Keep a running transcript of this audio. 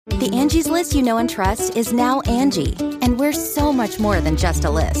The Angie's List you know and trust is now Angie, and we're so much more than just a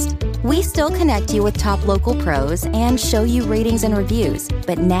list. We still connect you with top local pros and show you ratings and reviews,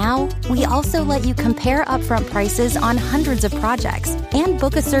 but now we also let you compare upfront prices on hundreds of projects and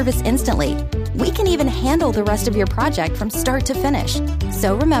book a service instantly. We can even handle the rest of your project from start to finish.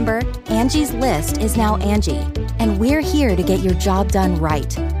 So remember, Angie's List is now Angie, and we're here to get your job done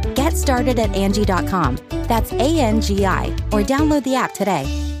right. Get started at Angie.com. That's ANGI, or download the app today.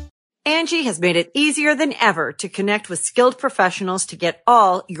 Angie has made it easier than ever to connect with skilled professionals to get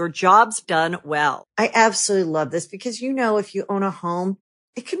all your jobs done well. I absolutely love this because, if you own a home,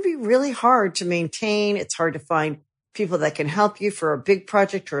 it can be really hard to maintain. It's hard to find people that can help you for a big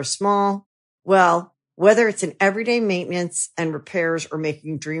project or a small. Well, whether it's in everyday maintenance and repairs or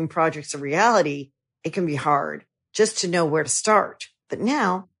making dream projects a reality, it can be hard just to know where to start. But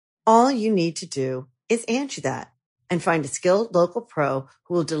now, all you need to do is Angie that and find a skilled local pro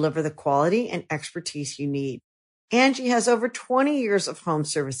who will deliver the quality and expertise you need. Angie has over 20 years of home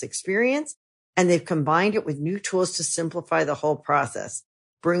service experience, and they've combined it with new tools to simplify the whole process.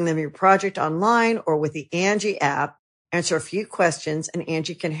 Bring them your project online or with the Angie app, answer a few questions, and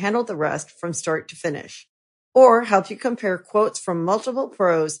Angie can handle the rest from start to finish. Or help you compare quotes from multiple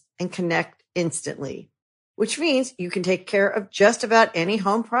pros and connect instantly, which means you can take care of just about any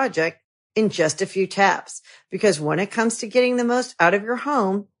home project in just a few taps. Because when it comes to getting the most out of your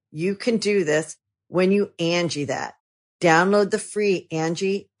home, you can do this when you Angie that. Download the free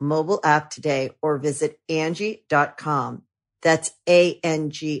Angie mobile app today or visit Angie.com. That's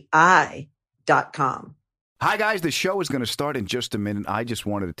ANGI.com. Hi, guys. The show is going to start in just a minute. I just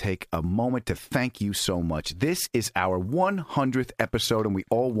wanted to take a moment to thank you so much. This is our 100th episode, and we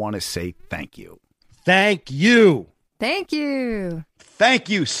all want to say thank you. Thank you. Thank you. Thank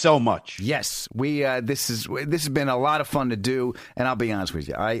you so much. Yes, this has been a lot of fun to do, and I'll be honest with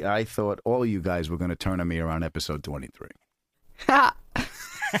you. I thought all of you guys were going to turn on me around episode 23.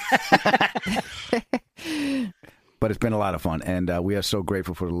 But it's been a lot of fun, and we are so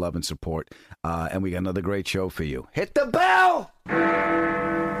grateful for the love and support. And we got another great show for you. Hit the bell!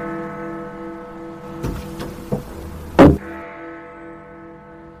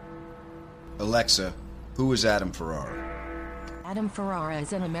 Alexa, who is Adam Ferrara? Adam Ferrara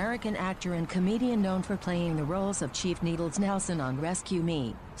is an American actor and comedian known for playing the roles of Chief Needles Nelson on Rescue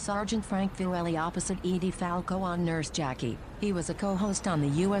Me, Sergeant Frank Fiorelli opposite Edie Falco on Nurse Jackie. He was a co-host on the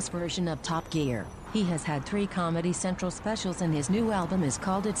U.S. version of Top Gear. He has had 3 Comedy Central specials, and his new album is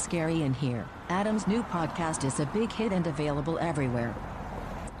called It's Scary in Here. Adam's new podcast is a big hit and available everywhere.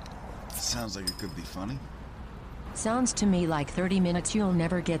 Sounds like it could be funny. Sounds to me like 30 minutes you'll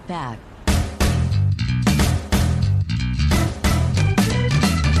never get back.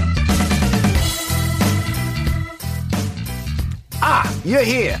 You're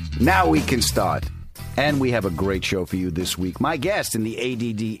here. Now we can start. And we have a great show for you this week. My guest in the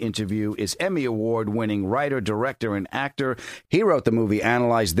ADD interview is Emmy Award-winning writer, director, and actor. He wrote the movie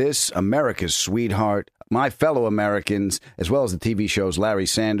Analyze This, America's Sweetheart, My Fellow Americans, as well as the TV shows Larry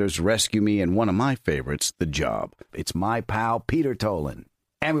Sanders, Rescue Me, and one of my favorites, The Job. It's my pal, Peter Tolan.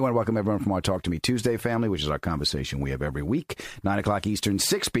 And we want to welcome everyone from our Talk to Me Tuesday family, which is our conversation we have every week, 9 o'clock Eastern,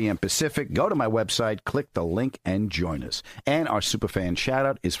 6 p.m. Pacific. Go to my website, click the link, and join us. And our superfan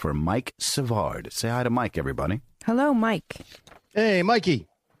shout-out is for Mike Savard. Say hi to Mike, everybody. Hello, Mike. Hey, Mikey.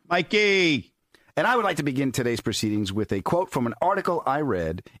 Mikey. And I would like to begin today's proceedings with a quote from an article I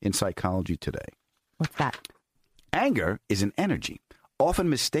read in Psychology Today. What's that? Anger is an energy. Often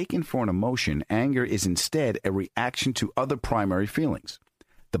mistaken for an emotion, anger is instead a reaction to other primary feelings.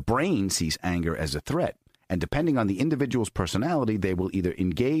 The brain sees anger as a threat, and depending on the individual's personality, they will either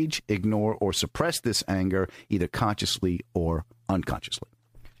engage, ignore, or suppress this anger, either consciously or unconsciously.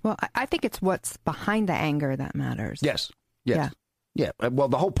 Well, I think it's what's behind the anger that matters. Yes. Yeah. Well,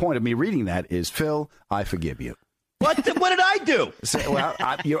 the whole point of me reading that is, Phil, I forgive you. What did I do?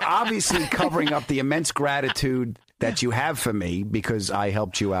 You're obviously covering up the immense gratitude that you have for me because I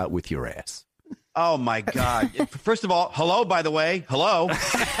helped you out with your ass. Oh, my God. First of all, hello, by the way. Hello.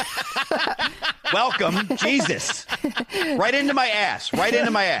 Welcome. Jesus. Right into my ass. Right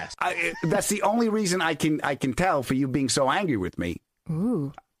into my ass. That's the only reason I can tell for you being so angry with me.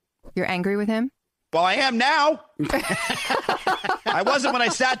 Ooh. You're angry with him? Well, I am now. I wasn't when I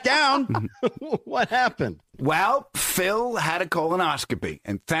sat down. What happened? Well, Phil had a colonoscopy,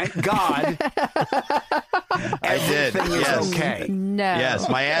 and thank God I did. Everything is okay. No. Yes,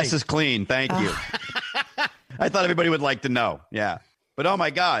 my ass is clean. Thank you. I thought everybody would like to know. Yeah. But oh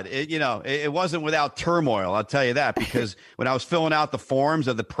my God, it wasn't without turmoil. I'll tell you that, because when I was filling out the forms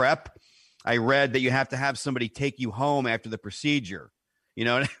of the prep, I read that you have to have somebody take you home after the procedure, You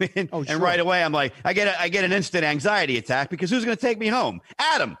know what I mean? Oh, sure. And right away, I'm like, I get an instant anxiety attack because who's going to take me home?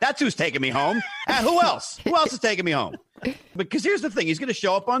 Adam. That's who's taking me home. And who else? Who else is taking me home? Because here's the thing: he's going to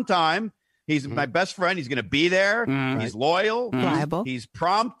show up on time. He's my best friend. He's going to be there. He's loyal. Reliable. He's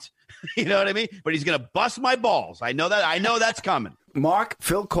prompt. You know what I mean? But he's going to bust my balls. I know that. I know that's coming. Mark,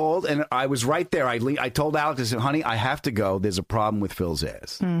 Phil called, and I was right there. I told Alex, I said, honey, I have to go. There's a problem with Phil's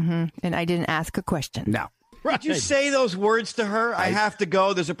ass. Mm-hmm. And I didn't ask a question. No. Did you say those words to her? I have to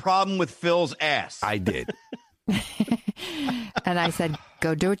go. There's a problem with Phil's ass. I did. And I said,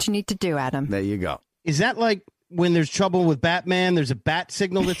 go do what you need to do, Adam. There you go. Is that like when there's trouble with Batman, there's a bat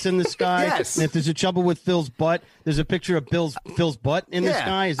signal that's in the sky? Yes. And if there's a trouble with Phil's butt, there's a picture of Phil's butt in the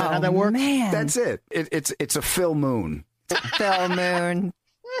sky? Is that how that works? Man. That's it. It's a Phil Moon. Phil Moon.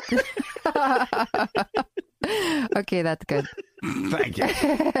 Okay, that's good. Thank you.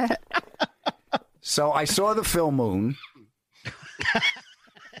 So I saw the Phil Moon.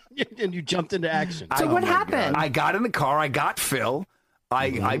 And you jumped into action. So what happened? I got in the car. I got Phil.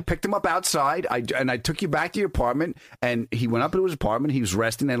 I picked him up outside. I took you back to your apartment, and he went up to his apartment. He was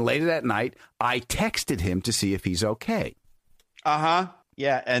resting. And later that night, I texted him to see if he's okay.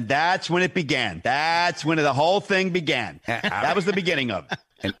 Yeah, and that's when it began. That's when the whole thing began. That was the beginning of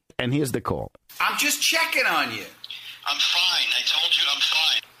it. And here's the call. I'm just checking on you. I'm fine. I told you I'm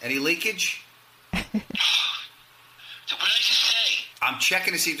fine. Any leakage? So what did I just say? I'm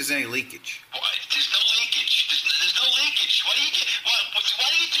checking to see if there's any leakage. What? There's no leakage. There's no leakage. Why do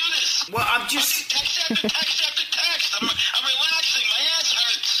you do this? Well, I'm just... Text after text after text. I'm relaxing. My ass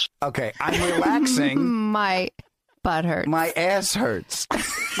hurts. Okay, I'm relaxing. My butt hurts. My ass hurts.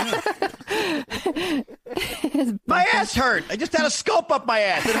 My ass hurt. I just had a scope up my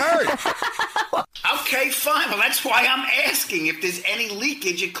ass. It hurt. Okay, fine. Well, that's why I'm asking. If there's any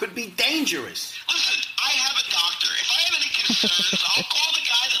leakage, it could be dangerous. Listen, I have a doctor. If I have any concerns, I'll call the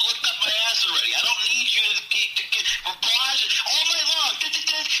guy that looked up my ass already. I don't need you to get replies all night long.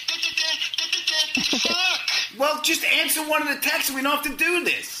 Fuck. Well, just answer one of the texts and we don't have to do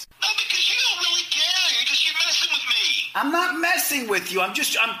this. No, because you don't really care. You're messing with me. I'm not messing with you. I'm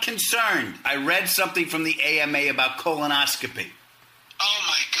concerned. I read something from the AMA about colonoscopy. Oh,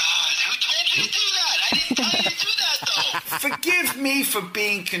 my God. Who told you to do that? I didn't tell you to do that, though. Forgive me for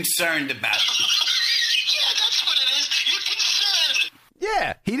being concerned about this. Yeah, that's what it is. You're concerned.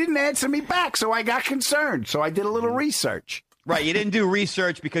 Yeah, he didn't answer me back, so I got concerned. So I did a little research. Right, you didn't do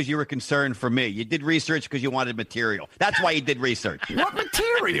research because you were concerned for me. You did research because you wanted material. That's why you did research. What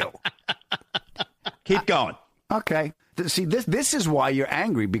material? Keep going. Okay. See, this is why you're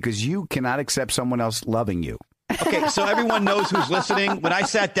angry, because you cannot accept someone else loving you. Okay, so everyone knows who's listening. When I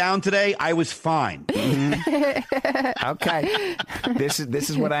sat down today, I was fine. Okay. This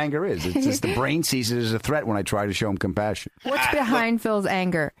is what anger is. It's just the brain sees it as a threat when I try to show him compassion. What's behind Phil's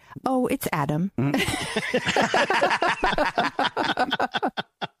anger? Oh, it's Adam.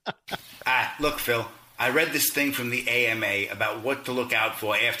 Look, Phil, I read this thing from the AMA about what to look out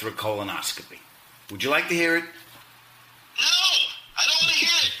for after a colonoscopy. Would you like to hear it? No, I don't want to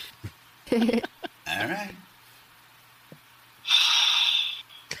hear it. All right.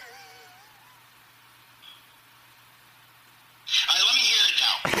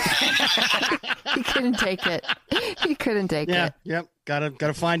 He couldn't take it. He couldn't take it. Yep.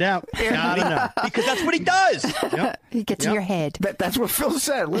 Gotta find out. Gotta know. Because that's what he does. Yep. He gets in your head. That's what Phil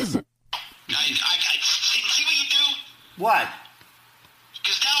said. Listen. I see what you do? What?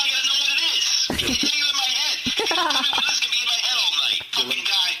 Because now I gotta know what it is. I can hear you in my head. Tell me what this can be in my head all night. Fucking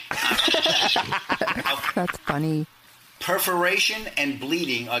guy. That's funny. Perforation and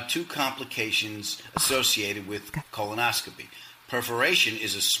bleeding are two complications associated with colonoscopy. Perforation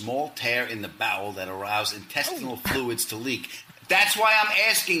is a small tear in the bowel that allows intestinal fluids to leak. That's why I'm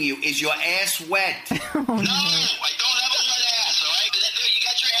asking you, is your ass wet? No, I don't have a wet ass, all right? You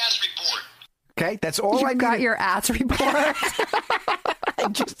got your ass report. Okay, that's all I got needed. your ass report.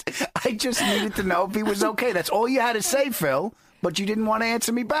 I just needed to know if he was okay. That's all you had to say, Phil, but you didn't want to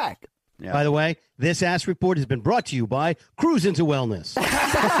answer me back. Yeah. By the way, this ass report has been brought to you by Cruise Into Wellness.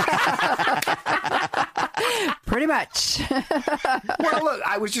 Pretty much. Well, look,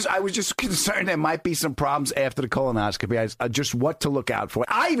 I was just concerned there might be some problems after the colonoscopy. Just what to look out for.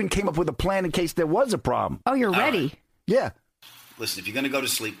 I even came up with a plan in case there was a problem. Oh, you're ready. Yeah. Listen, if you're going to go to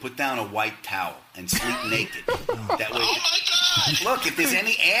sleep, put down a white towel and sleep naked. That way, Oh, my God. look, if there's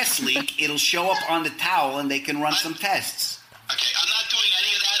any ass leak, it'll show up on the towel and they can run some tests. Okay, I'm not doing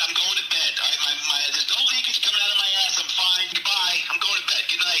any of that. I'm going to bed, all right? There's no leakage coming out of my ass. I'm fine. Goodbye. I'm going to bed.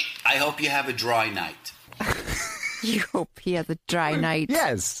 Good night. I hope you have a dry night. You hope he has a dry night.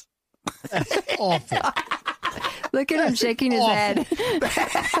 Yes. Awful. Look at him shaking his head.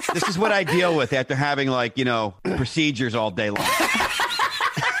 This is what I deal with after having, like, procedures all day long.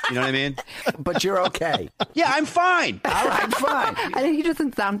 You know what I mean? But you're okay. Yeah, I'm fine. All right, fine. I think he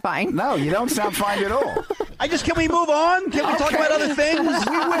doesn't sound fine. No, you don't sound fine at all. Can we move on? Can we talk about other things?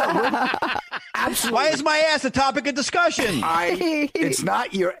 We will. Absolutely. Why is my ass a topic of discussion? It's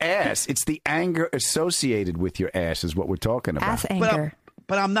not your ass. It's the anger associated with your ass is what we're talking about. Ass anger.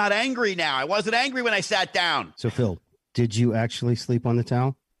 But I'm not angry now. I wasn't angry when I sat down. So, Phil, did you actually sleep on the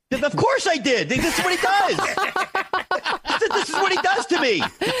towel? Of course I did. This is what he does. This is what he does to me.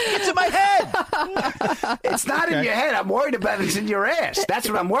 It's in my head. It's not in your head. I'm worried about it's in your ass. That's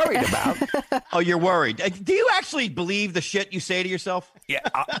what I'm worried about. Oh, you're worried. Do you actually believe the shit you say to yourself? Yeah,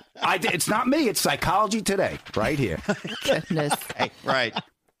 it's not me. It's Psychology Today right here. Goodness. Okay, right.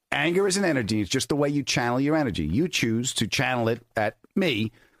 Anger is an energy. It's just the way you channel your energy. You choose to channel it at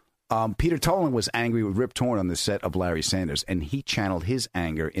me. Peter Tolan was angry with Rip Torn on the set of Larry Sanders, and he channeled his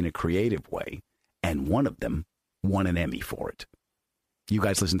anger in a creative way, and one of them won an Emmy for it. You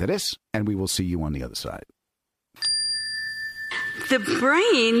guys listen to this, and we will see you on the other side. The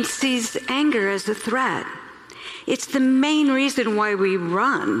brain sees anger as a threat. It's the main reason why we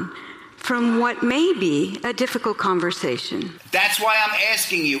run from what may be a difficult conversation. That's why I'm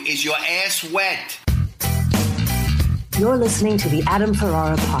asking you, is your ass wet? You're listening to the Adam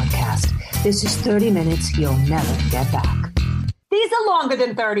Ferrara podcast. This is 30 minutes you'll never get back. These are longer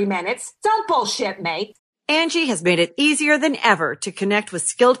than 30 minutes. Don't bullshit me. Angie has made it easier than ever to connect with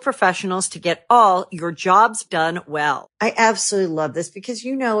skilled professionals to get all your jobs done well. I absolutely love this because,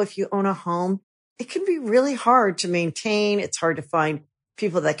 if you own a home, it can be really hard to maintain. It's hard to find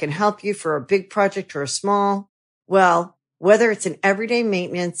people that can help you for a big project or a small. Well, whether it's in everyday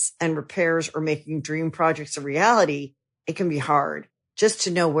maintenance and repairs or making dream projects a reality, it can be hard just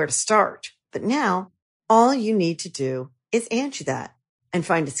to know where to start. But now all you need to do is Angie that and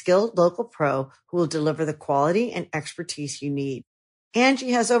find a skilled local pro who will deliver the quality and expertise you need.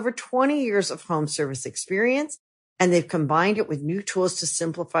 Angie has over 20 years of home service experience, and they've combined it with new tools to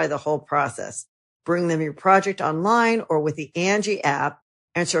simplify the whole process. Bring them your project online or with the Angie app,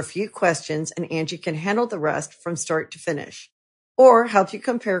 answer a few questions, and Angie can handle the rest from start to finish. Or help you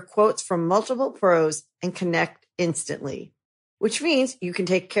compare quotes from multiple pros and connect instantly, which means you can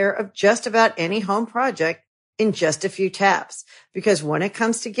take care of just about any home project in just a few taps. Because when it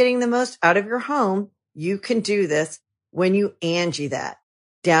comes to getting the most out of your home, you can do this when you Angie that.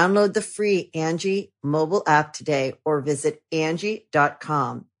 Download the free Angie mobile app today or visit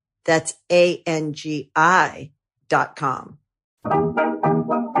Angie.com. That's ANGI.com.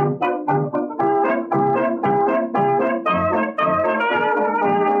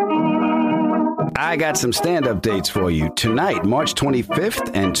 I got some stand-up dates for you. Tonight, March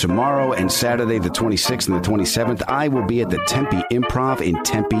 25th, and tomorrow and Saturday, the 26th and the 27th, I will be at the Tempe Improv in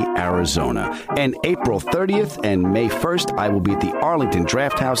Tempe, Arizona. And April 30th and May 1st, I will be at the Arlington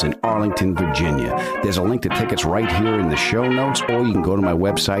Draft House in Arlington, Virginia. There's a link to tickets right here in the show notes, or you can go to my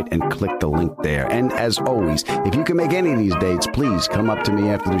website and click the link there. And as always, if you can make any of these dates, please come up to me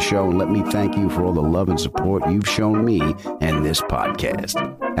after the show and let me thank you for all the love and support you've shown me and this podcast.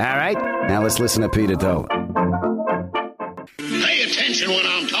 All right, now let's listen to Peter Tolan. Pay attention when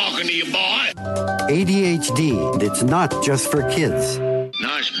I'm talking to you, boy. ADHD, it's not just for kids.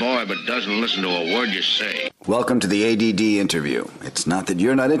 Nice boy, but doesn't listen to a word you say. Welcome to the ADD interview. It's not that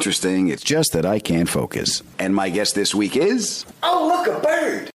you're not interesting, it's just that I can't focus. And my guest this week is... Oh, look, a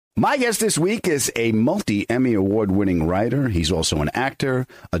bird! My guest this week is a multi-Emmy award-winning writer. He's also an actor,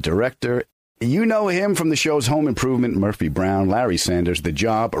 a director. You know him from the shows Home Improvement, Murphy Brown, Larry Sanders, The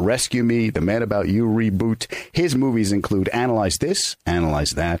Job, Rescue Me, The Man About You reboot. His movies include Analyze This,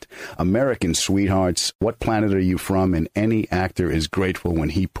 Analyze That, American Sweethearts, What Planet Are You From, and any actor is grateful when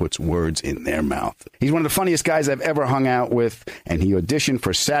he puts words in their mouth. He's one of the funniest guys I've ever hung out with, and he auditioned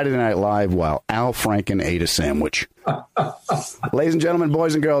for Saturday Night Live while Al Franken ate a sandwich. Ladies and gentlemen,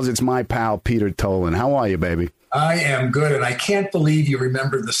 boys and girls, it's my pal, Peter Tolan. How are you, baby? I am good, and I can't believe you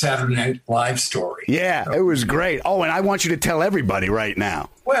remembered the Saturday Night Live story. Yeah, it was great. Oh, and I want you to tell everybody right now.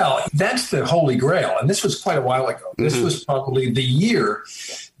 Well, that's the holy grail, and this was quite a while ago. This was probably the year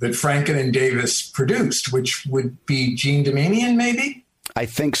that Franken and Davis produced, which would be Gene Domanian, maybe? I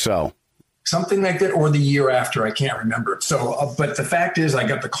think so. Something like that, or the year after, I can't remember. So, but the fact is, I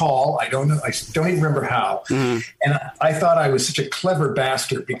got the call. I don't know. I don't even remember how. And I thought I was such a clever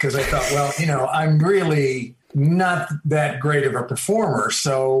bastard because I thought, well, I'm really not that great of a performer,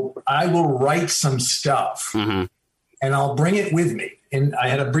 so I will write some stuff and I'll bring it with me. And I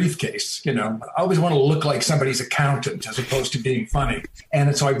had a briefcase, I always want to look like somebody's accountant as opposed to being funny.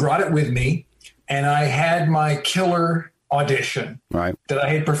 And so I brought it with me. and I had my killer audition right, that I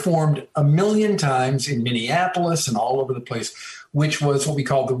had performed a million times in Minneapolis and all over the place, which was what we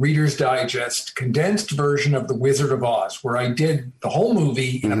call the Reader's Digest condensed version of The Wizard of Oz, where I did the whole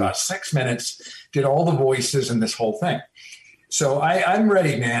movie in about 6 minutes, did all the voices and this whole thing. So I'm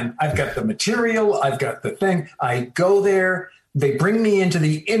ready, man. I've got the material. I've got the thing. I go there. They bring me into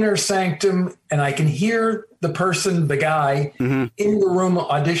the inner sanctum, and I can hear the person, the guy, in the room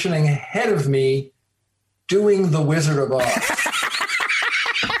auditioning ahead of me doing The Wizard of Oz.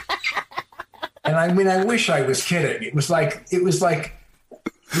 And I mean, I wish I was kidding. It was like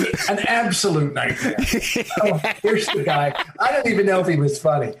an absolute nightmare. Oh, here's the guy. I don't even know if he was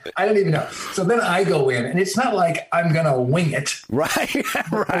funny. I don't even know. So then I go in, and it's not like I'm going to wing it. Right.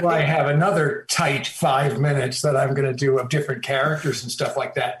 Right. I have another tight 5 minutes that I'm going to do of different characters and stuff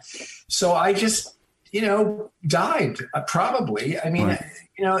like that. So I just, died probably. I mean,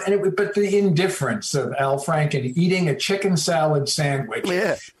 but the indifference of Al Franken eating a chicken salad sandwich.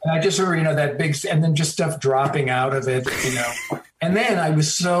 Yeah. And I just remember, that big, and then just stuff dropping out of it, And then I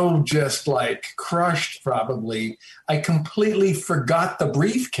was so just like crushed, probably. I completely forgot the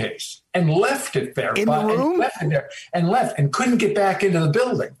briefcase and left it there. In the room? Left and couldn't get back into the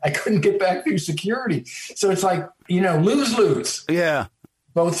building. I couldn't get back through security. So it's like, lose-lose. Yeah.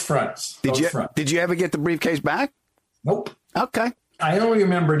 Both fronts. Did you ever get the briefcase back? Nope. Okay. I only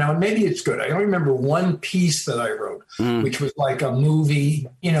remember now, maybe it's good. I only remember one piece that I wrote, which was like a movie,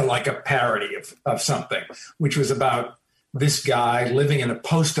 like a parody of something, which was about this guy living in a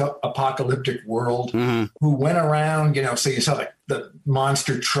post-apocalyptic world who went around, so you saw the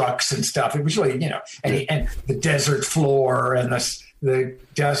monster trucks and stuff. It was really, and the desert floor and the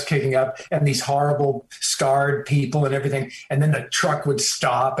dust kicking up and these horrible scarred people and everything. And then the truck would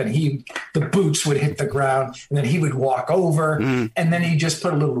stop and the boots would hit the ground and then he would walk over and then he just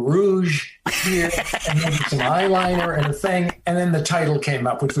put a little rouge here and maybe some eyeliner and a thing. And then the title came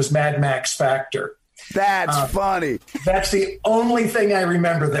up, which was Mad Max Factor. That's funny. That's the only thing I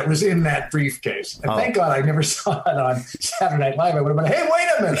remember that was in that briefcase. And thank God I never saw it on Saturday Night Live. I would have been, hey, wait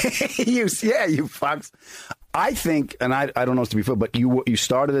a minute. you fucks. I think, and I don't know if to be fair, but you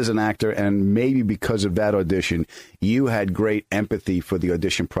started as an actor, and maybe because of that audition, you had great empathy for the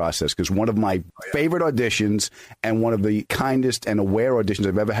audition process. Because one of my favorite auditions and one of the kindest and aware auditions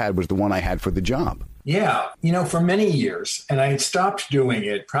I've ever had was the one I had for the job. Yeah. For many years, and I had stopped doing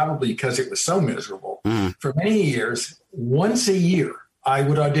it probably because it was so miserable. For many years, once a year, I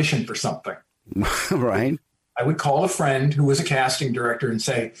would audition for something. Right. I would call a friend who was a casting director and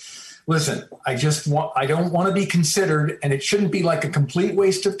say, listen, I don't want to be considered, and it shouldn't be like a complete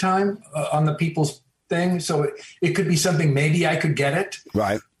waste of time on the people's thing. So it could be something, maybe I could get it.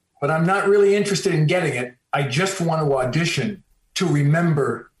 Right. But I'm not really interested in getting it. I just want to audition to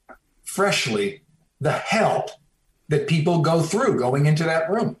remember freshly the hell that people go through going into that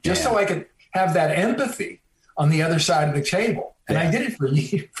room, just so I could have that empathy on the other side of the table. And I did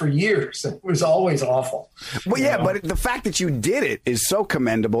it for years. It was always awful. Well, yeah, but the fact that you did it is so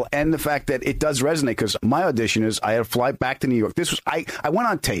commendable, and the fact that it does resonate, because my audition is I had to fly back to New York. This was I went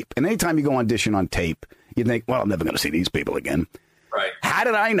on tape, and anytime you go audition on tape, you think, well, I'm never going to see these people again. Right. How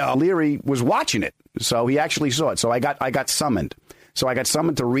did I know? Leary was watching it, so he actually saw it. So I got summoned. So I got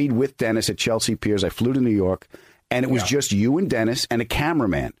summoned to read with Dennis at Chelsea Piers. I flew to New York, and it was just you and Dennis and a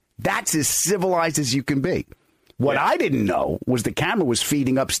cameraman. That's as civilized as you can be. What I didn't know was the camera was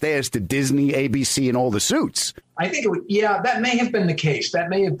feeding upstairs to Disney, ABC, and all the suits. I think, that may have been the case. That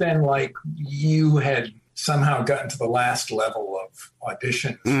may have been like you had somehow gotten to the last level of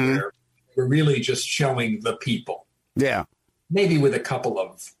auditions where we're really just showing the people. Yeah. Maybe with a couple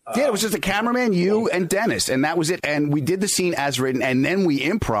of... it was just a cameraman, you and Dennis, and that was it. And we did the scene as written, and then we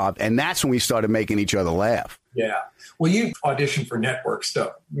improv, and that's when we started making each other laugh. Yeah. Well, you auditioned for network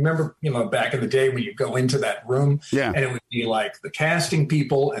stuff. Remember, back in the day when you go into that room and it would be like the casting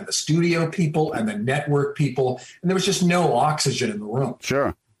people and the studio people and the network people, and there was just no oxygen in the room.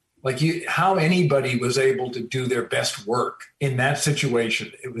 Sure. Like how anybody was able to do their best work in that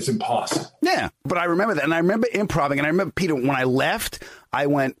situation, it was impossible. Yeah, but I remember that, and I remember improving, and I remember, Peter, when I left, I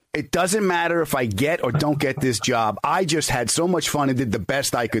went, it doesn't matter if I get or don't get this job. I just had so much fun and did the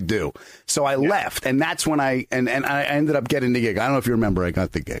best I could do. So I left, and that's when I ended up getting the gig. I don't know if you remember, I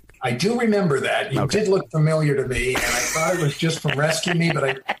got the gig. I do remember that. You did look familiar to me, and I thought it was just from Rescue Me,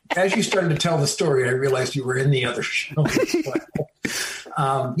 but as you started to tell the story, I realized you were in the other show.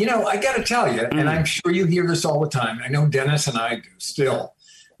 I got to tell you, and I'm sure you hear this all the time, I know Dennis and I do still,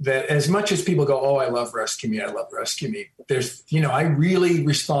 that as much as people go, oh, I love Rescue Me, there's, I really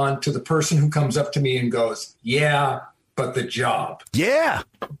respond to the person who comes up to me and goes, yeah, but The Job. Yeah.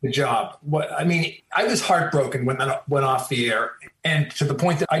 The Job. I was heartbroken when that went off the air, and to the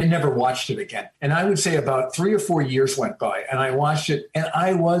point that I never watched it again. And I would say about 3 or 4 years went by, and I watched it, and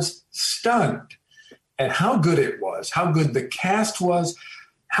I was stunned at how good it was, how good the cast was,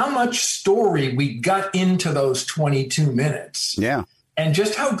 how much story we got into those 22 minutes. Yeah. And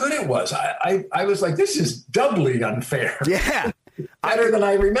just how good it was. I was like, this is doubly unfair. Yeah. Better than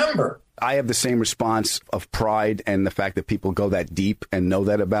I remember. I have the same response of pride and the fact that people go that deep and know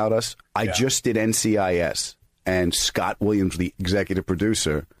that about us. I just did NCIS, and Scott Williams, the executive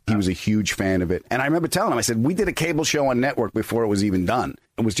producer, he was a huge fan of it. And I remember telling him, I said, we did a cable show on network before it was even done.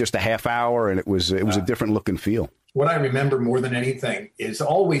 It was just a half hour, and it was a different look and feel. What I remember more than anything is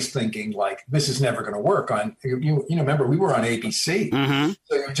always thinking, like, this is never going to work on, remember, we were on ABC. Mm-hmm.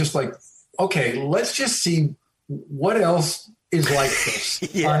 So you're just like, okay, let's just see what else is like this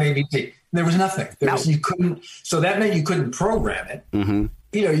on ABC. There was nothing. You couldn't. So that meant you couldn't program it. Mm-hmm.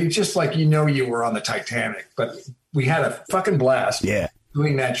 You just like, you were on the Titanic, but we had a fucking blast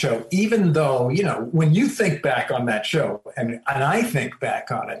doing that show, even though, when you think back on that show and I think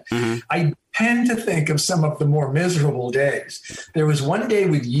back on it, I tend to think of some of the more miserable days. There was one day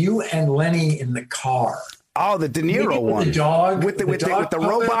with you and Lenny in the car. Oh, the De Niro one. The dog. With the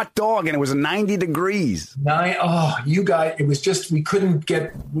robot dog, and it was 90 degrees. You guys, it was just, we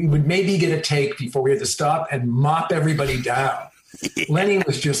would maybe get a take before we had to stop and mop everybody down. Lenny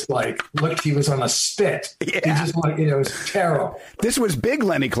was just like, he was on a spit. Yeah. He just it was terrible. This was big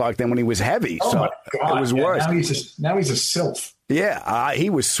Lenny Clark then when he was heavy. Oh, so my God. It was worse. Now he's a sylph. Yeah. He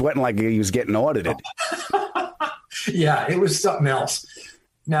was sweating like he was getting audited. Yeah, it was something else.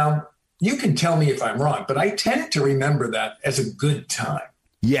 Now, you can tell me if I'm wrong, but I tend to remember that as a good time.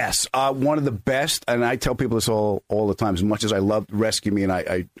 Yes. One of the best, and I tell people this all the time, as much as I loved Rescue Me and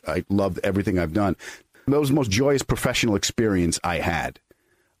I loved everything I've done, that was the most joyous professional experience I had.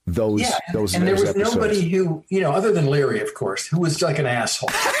 Those and there was episodes. Nobody who, other than Leary, of course, who was like an asshole.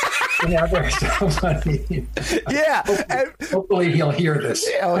 There's somebody. Yeah. Hopefully he'll hear this.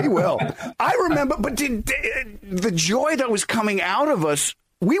 Yeah, he will. I remember, but the joy that was coming out of us,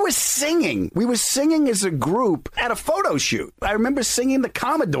 we were singing. We were singing as a group at a photo shoot. I remember singing the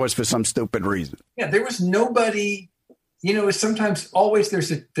Commodores for some stupid reason. Yeah, there was nobody. Sometimes always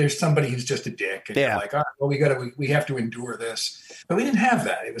there's somebody who's just a dick, and you're like, all right, well, we have to endure this. But we didn't have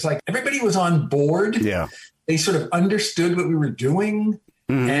that. It was like everybody was on board. Yeah, they sort of understood what we were doing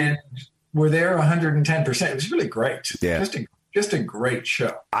and were there 110%. It was really great. Yeah, just a great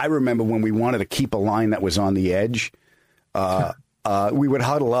show. I remember when we wanted to keep a line that was on the edge. We would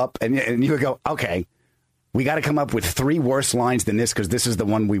huddle up, and you would go, okay, we got to come up with 3 worse lines than this because this is the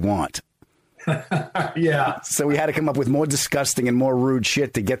one we want. Yeah. So we had to come up with more disgusting and more rude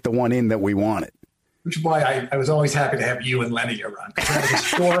shit to get the one in that we wanted. Which is why I was always happy to have you and Lenny around. Because I was a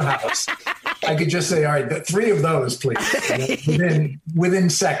storehouse. I could just say, all right, 3 of those, please. Within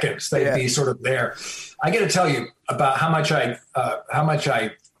seconds, they'd be sort of there. I got to tell you about how I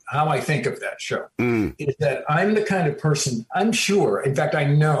think of that show. Is that I'm the kind of person, I'm sure, in fact, I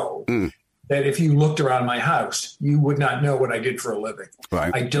know that if you looked around my house, you would not know what I did for a living.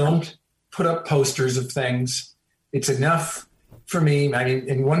 Right. I don't put up posters of things. It's enough for me. I mean,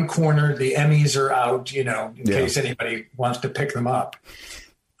 in one corner, the Emmys are out, in case anybody wants to pick them up.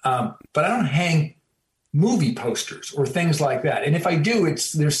 But I don't hang movie posters or things like that. And if I do,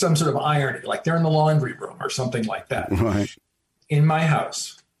 there's some sort of irony, like they're in the laundry room or something like that. Right. In my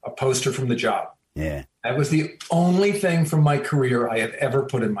house, a poster from The Job. Yeah. That was the only thing from my career I have ever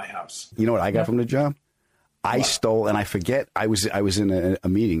put in my house. You know what I got from The Job? I stole, and I forget, I was in a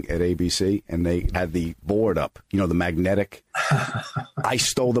meeting at ABC, and they had the board up, the magnetic. I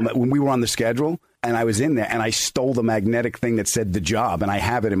stole them when we were on the schedule, and I was in there, and I stole the magnetic thing that said The Job, and I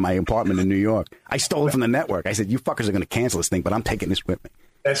have it in my apartment in New York. I stole it from the network. I said, you fuckers are going to cancel this thing, but I'm taking this with me.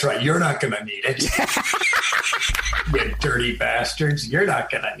 That's right. You're not going to need it. You dirty bastards. You're not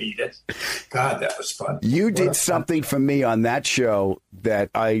going to need it. God, that was fun. You did something for me on that show that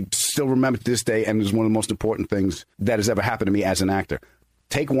I still remember to this day, and is one of the most important things that has ever happened to me as an actor.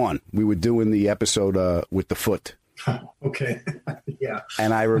 Take One. We were doing the episode with the foot. Okay. Yeah.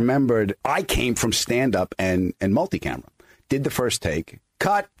 And I remembered I came from stand-up and multi-camera. Did the first take.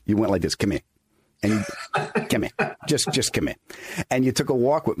 Cut. You went like this. Come here. And you, come here. Just come here. And you took a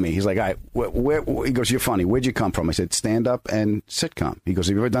walk with me. He's like, all right, where, he goes, you're funny. Where'd you come from? I said, stand-up and sitcom. He goes,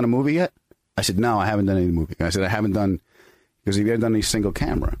 have you ever done a movie yet? I said, no, I haven't done any movie. I said, I haven't done. He goes, have you ever done any single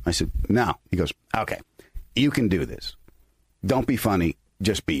camera? I said, no. He goes, okay, you can do this. Don't be funny.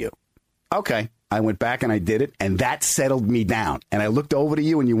 Just be you. Okay. I went back and I did it, and that settled me down. And I looked over to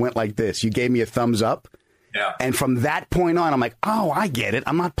you, and you went like this. You gave me a thumbs up, Yeah. And from that point on, I'm like, oh, I get it.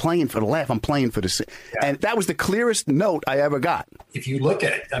 I'm not playing for the laugh. I'm playing for the... Yeah. And that was the clearest note I ever got. If you look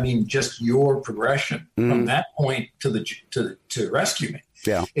at it, I mean, just your progression from that point to Rescue Me,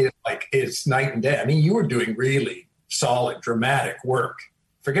 it's night and day. I mean, you were doing really solid, dramatic work.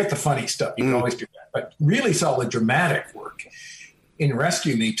 Forget the funny stuff. You can always do that. But really solid, dramatic work in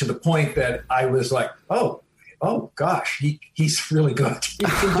Rescue Me, to the point that I was like, oh gosh, he's really good. He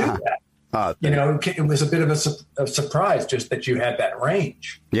can do that. It was a bit of a surprise just that you had that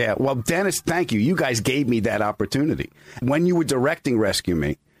range. Yeah. Well, Dennis, thank you. You guys gave me that opportunity. When you were directing Rescue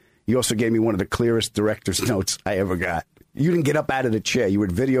Me, you also gave me one of the clearest director's notes I ever got. You didn't get up out of the chair. You were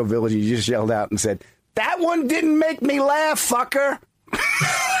at Video Village. You just yelled out and said, "That one didn't make me laugh, fucker."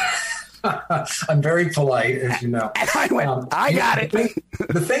 I'm very polite, as you know. And I went, I got it.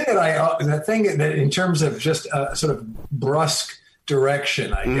 The thing that in terms of just sort of brusque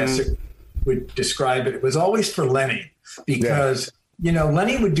direction, I guess it would describe it. It was always for Lenny, because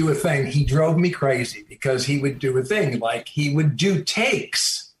Lenny would do a thing. He drove me crazy because he would do a thing like he would do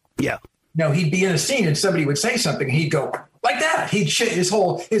takes. Yeah. He'd be in a scene and somebody would say something. He'd go like that. He'd his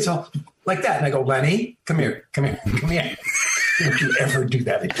whole like that, and I go, Lenny, come here. Don't you ever do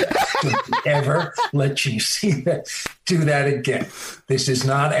that again. Don't you ever let you see that. Do that again. This is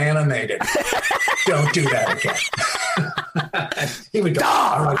not animated. Don't do that again. He would go,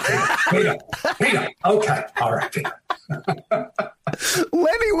 all right, Peter. Okay, all right, Peter.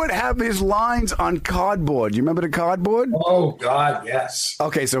 Lenny would have his lines on cardboard. You remember the cardboard? Oh, God, yes.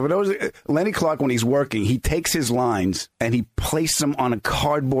 Okay, so for those, Lenny Clark, when he's working, he takes his lines and he places them on a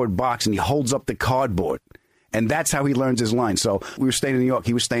cardboard box and he holds up the cardboard. And that's how he learns his lines. So we were staying in New York.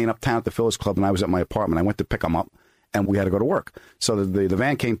 He was staying uptown at the Phillips Club, and I was at my apartment. I went to pick him up, and we had to go to work. So the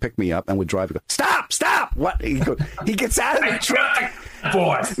van came, pick me up, and would drive. Stop! What? He gets out of the truck.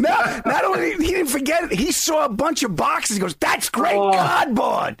 Boy. No, not only he didn't forget it, he saw a bunch of boxes. He goes, "That's great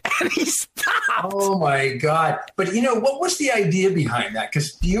cardboard," and he stopped. Oh my God! But what was the idea behind that?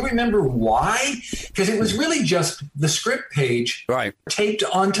 Because do you remember why? Because it was really just the script page, taped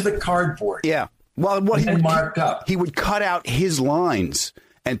onto the cardboard. Yeah. Well, what he would marked up. He would cut out his lines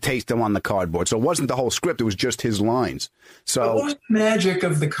and taste them on the cardboard. So it wasn't the whole script; it was just his lines. So but what was the magic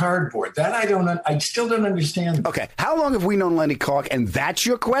of the cardboard? That I still don't understand. Okay, how long have we known Lenny Clark? And that's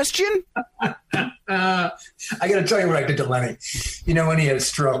your question? I got to tell you what I did to Lenny. When he had a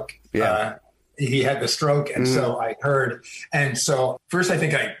stroke. Yeah. He had the stroke, and so I heard. And so first I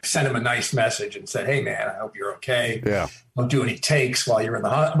think I sent him a nice message and said, "Hey, man, I hope you're okay. Yeah. Don't do any takes while you're in the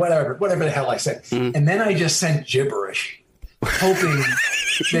hospital," whatever the hell I said. And then I just sent gibberish, hoping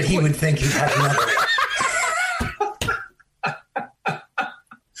that he would think he had another one.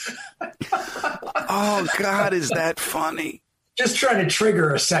 Oh, God, is that funny? Just trying to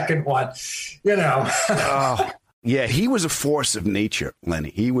trigger a second one, Oh. Yeah, he was a force of nature, Lenny.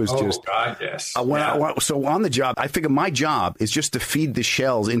 He was just... Oh, God, yes. So on the job, I figure my job is just to feed the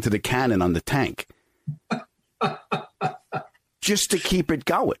shells into the cannon on the tank. Just to keep it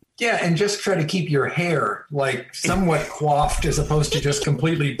going. Yeah, and just try to keep your hair, somewhat coiffed as opposed to just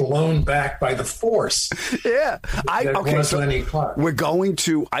completely blown back by the force. Yeah. So Lenny Clark. We're going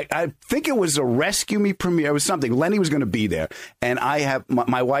to... I think it was a Rescue Me premiere. It was something. Lenny was going to be there. And I have...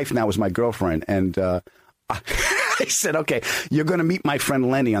 My wife now is my girlfriend, and... I said, okay, you're going to meet my friend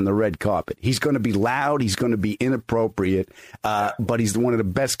Lenny on the red carpet. He's going to be loud. He's going to be inappropriate, but he's one of the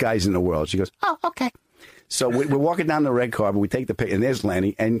best guys in the world. She goes, oh, okay. So we're walking down the red carpet. We take the picture, and there's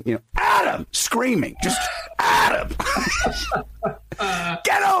Lenny, and, Adam, screaming, just Adam.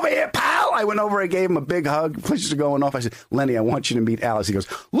 Get over here, pal. I went over and gave him a big hug. Flashes are going off. I said, Lenny, I want you to meet Alice. He goes,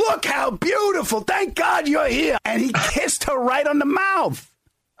 look how beautiful. Thank God you're here. And he kissed her right on the mouth.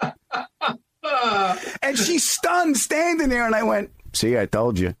 And she's stunned, standing there, and I went, see, I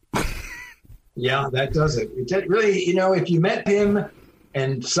told you. Yeah, that does it. It really, if you met him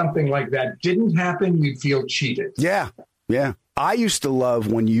and something like that didn't happen, you'd feel cheated. Yeah. I used to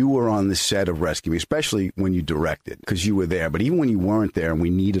love when you were on the set of Rescue Me, especially when you directed, because you were there. But even when you weren't there and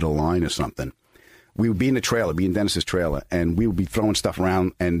we needed a line or something, we would be in the trailer, be in Dennis's trailer, and we would be throwing stuff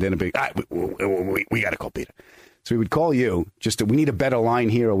around, and then it'd be, all right, we got to call Peter. So we would call you, we need a better line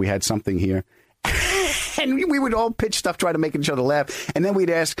here, or we had something here. And we would all pitch stuff, try to make each other laugh. And then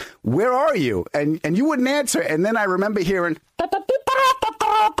we'd ask, where are you? And you wouldn't answer. And then I remember hearing...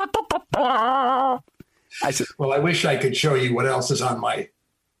 I said, well, I wish I could show you what else is on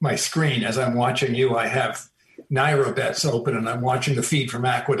my screen. As I'm watching you, I have Naira bets open, and I'm watching the feed from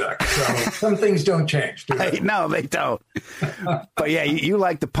Aqueduct. So some things don't change, do they? No, they don't. But yeah, you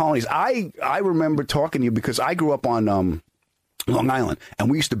like the ponies. I remember talking to you because I grew up on Long Island, and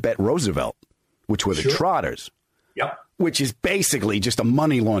we used to bet Roosevelt which were the trotters. Yep. Which is basically just a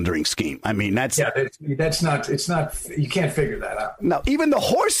money laundering scheme. I mean, that's not, it's not, you can't figure that out. No, even the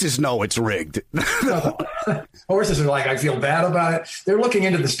horses know it's rigged. No, horses are like, I feel bad about it. They're looking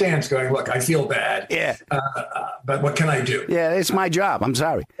into the stands going, look, I feel bad. Yeah. But what can I do? Yeah, it's my job. I'm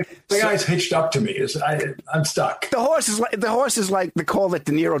sorry. The guy's hitched up to me. I'm stuck. The horse is like the call that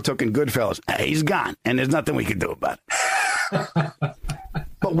De Niro took in Goodfellas. Hey, he's gone, and there's nothing we can do about it.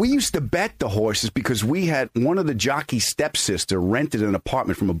 But we used to bet the horses because we had one of the jockey's stepsister rented an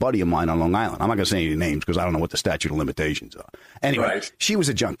apartment from a buddy of mine on Long Island. I'm not going to say any names because I don't know what the statute of limitations are. Anyway, She was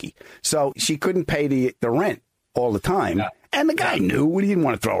a junkie. So she couldn't pay the rent all the time. Yeah. And the guy knew. He didn't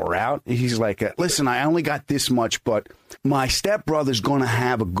want to throw her out. He's like, listen, I only got this much, but my stepbrother's going to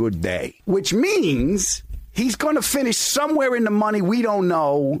have a good day, which means he's going to finish somewhere in the money we don't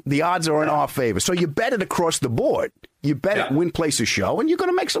know. The odds are in our favor. So you bet it across the board. You bet it, win, place, or show, and you're going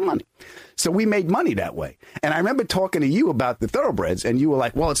to make some money. So we made money that way. And I remember talking to you about the thoroughbreds, and you were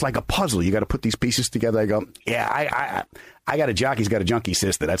like, well, it's like a puzzle. You got to put these pieces together. I go, yeah, I got a jockey's got a junkie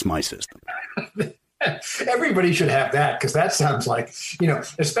sister. That's my system. Everybody should have that because that sounds like,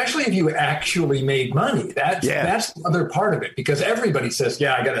 especially if you actually made money. That's the other part of it because everybody says,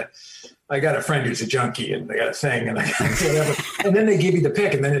 yeah, I got a friend who's a junkie and they got a thing and whatever. And then they give you the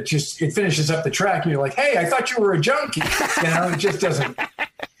pick and then it finishes up the track and you're like, hey, I thought you were a junkie. It just doesn't,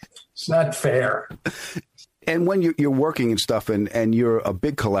 it's not fair. And when you're working and stuff and you're a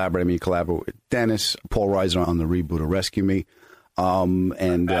big collaborator, you collaborate with Dennis, Paul Reiser on the reboot of Rescue Me.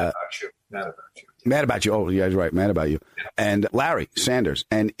 Mad About You. Oh, yeah, right. Mad About You. Yeah. And Larry Sanders.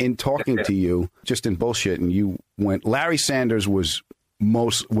 And in talking to you, just in bullshit, and you went, Larry Sanders was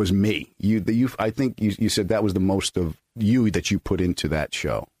me. I think you said that was the most of you that you put into that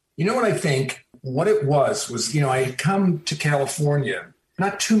show. You know what I think? What it was, I had come to California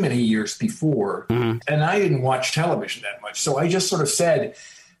not too many years before, and I didn't watch television that much. So I just sort of said,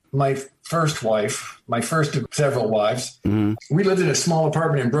 my first wife, my first of several wives, we lived in a small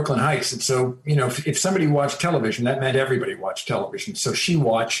apartment in Brooklyn Heights. And so, if somebody watched television, that meant everybody watched television. So she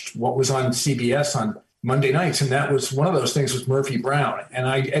watched what was on CBS on Monday nights. And that was one of those things with Murphy Brown. And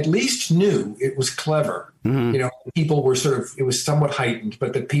I at least knew it was clever. People were it was somewhat heightened,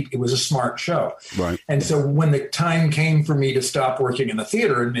 but it was a smart show. Right. And so when the time came for me to stop working in the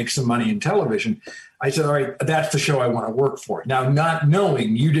theater and make some money in television, I said, all right, that's the show I want to work for. Now, not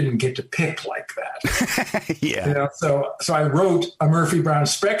knowing you didn't get to pick like that. So I wrote a Murphy Brown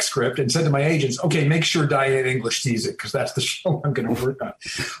spec script and said to my agents, okay, make sure Diane English sees it because that's the show I'm going to work on.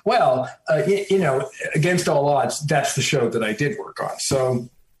 Well, against all odds, that's the show that I did work on. So,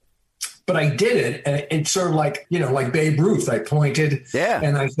 but I did it, and it's sort of like, like Babe Ruth. I pointed,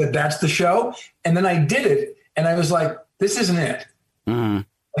 and I said, that's the show. And then I did it, and I was like, this isn't it.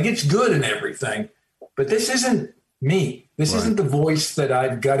 Like, it's good and everything, but this isn't me. This isn't the voice that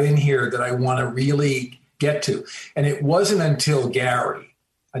I've got in here that I want to really get to. And it wasn't until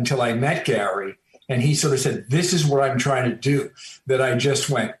I met Gary, and he sort of said, this is what I'm trying to do, that I just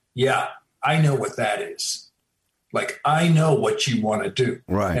went, yeah, I know what that is. Like, I know what you want to do.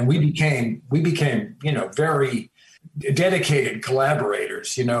 Right. And we became, very dedicated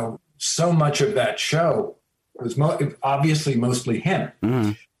collaborators. So much of that show was obviously mostly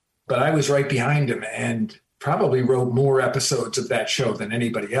him. But I was right behind him and probably wrote more episodes of that show than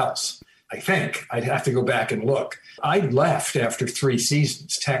anybody else. I think I'd have to go back and look. I left after 3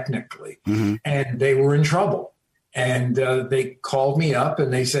 seasons, technically, and they were in trouble. And they called me up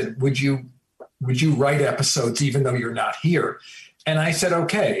and they said, would you write episodes even though you're not here? And I said,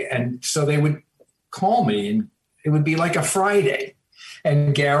 okay. And so they would call me and it would be like a Friday.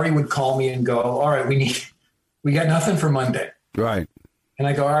 And Gary would call me and go, all right, we got nothing for Monday. Right. And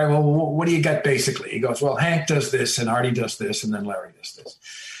I go, all right, well, what do you got basically? He goes, well, Hank does this and Artie does this and then Larry does this.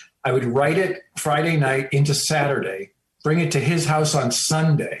 I would write it Friday night into Saturday, bring it to his house on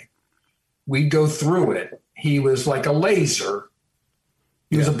Sunday. We'd go through it. He was like a laser.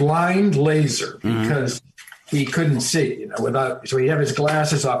 He was a blind laser because he couldn't see, so he'd have his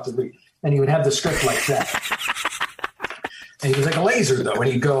glasses off and he would have the script like that. And he was like a laser though.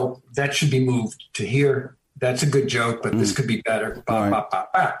 And he'd go, that should be moved to here. That's a good joke, but this could be better. And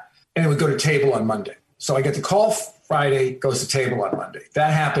it would go to table on Monday. So I get the call Friday, goes to table on Monday.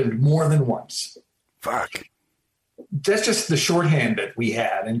 That happened more than once. Fuck. That's just the shorthand that we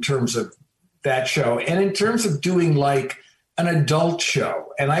had in terms of that show. And in terms of doing like an adult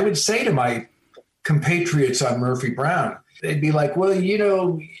show. And I would say to my compatriots on Murphy Brown, they'd be like, well,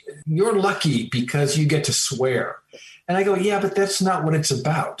 you're lucky because you get to swear. And I go, yeah, but that's not what it's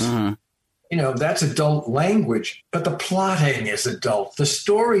about. that's adult language, but the plotting is adult. The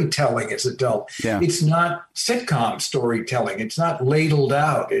storytelling is adult. Yeah. It's not sitcom storytelling. It's not ladled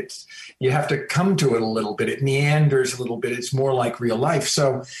out. You have to come to it a little bit. It meanders a little bit. It's more like real life.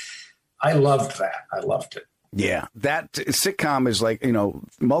 So I loved that. I loved it. Yeah, that sitcom is like,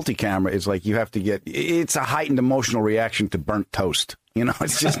 multi-camera is like you have to it's a heightened emotional reaction to burnt toast.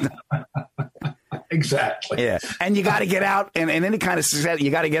 It's just. Exactly. Yeah. And you got to get out. And any kind of success,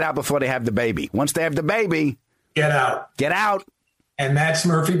 you got to get out before they have the baby. Once they have the baby. Get out. Get out. And that's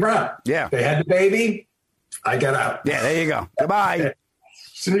Murphy Brown. Yeah. They had the baby. I got out. Yeah, there you go. Goodbye. As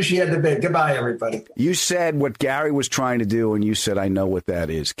soon as she had the baby. Goodbye, everybody. You said what Gary was trying to do, and you said, I know what that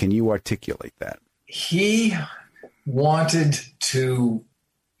is. Can you articulate that? He wanted to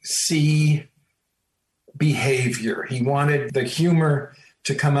see behavior. He wanted the humor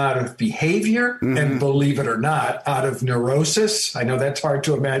to come out of behavior and, believe it or not, out of neurosis. I know that's hard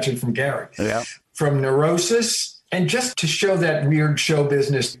to imagine from Gary. Yeah. From neurosis, and just to show that weird show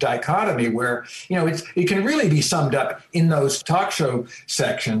business dichotomy where, it can really be summed up in those talk show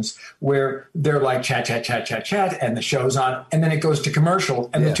sections where they're like chat, chat, chat, chat, chat, and the show's on, and then it goes to commercial,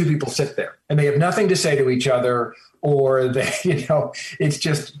 and the two people sit there, and they have nothing to say to each other, or they, it's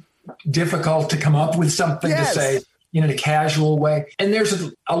just difficult to come up with something to say in a casual way. And there's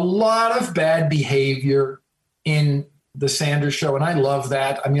a lot of bad behavior in the Sanders Show, and I love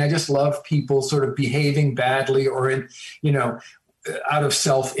that. I mean, I just love people sort of behaving badly or in, out of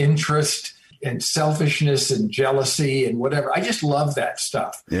self-interest and selfishness and jealousy and whatever. I just love that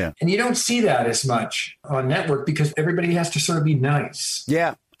stuff. Yeah. And you don't see that as much on network because everybody has to sort of be nice.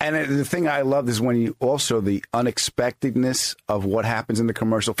 Yeah. And the thing I love is when you also the unexpectedness of what happens in the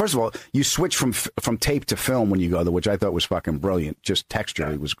commercial. First of all, you switch from tape to film when you go there, which I thought was fucking brilliant. Just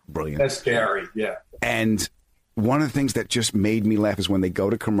texturally was brilliant. That's scary. Yeah. And one of the things that just made me laugh is when they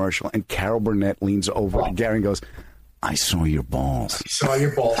go to commercial and Carol Burnett leans over to Gary and goes, I saw your balls. I saw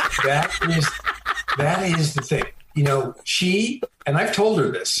your balls. That is the thing. She, and I've told her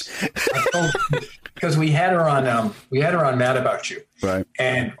this, because we had her on Mad About You. Right.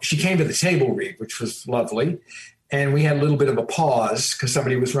 And she came to the table read, which was lovely. And we had a little bit of a pause because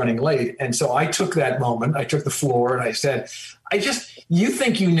somebody was running late. And so I took that moment, I took the floor and I said, you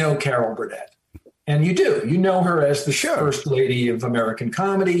think you know Carol Burnett. And you do. You know her as the first lady of American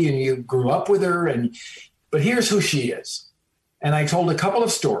comedy, and you grew up with her. But here's who she is. And I told a couple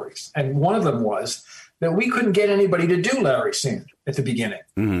of stories. And one of them was that we couldn't get anybody to do Larry Sand at the beginning.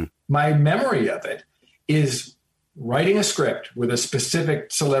 Mm-hmm. My memory of it is writing a script with a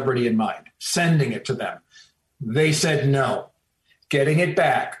specific celebrity in mind, sending it to them. They said no. Getting it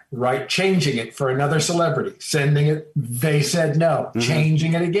back, changing it for another celebrity, sending it. They said no,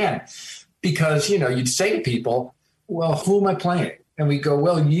 changing it again. Because, you'd say to people, well, who am I playing? And we go,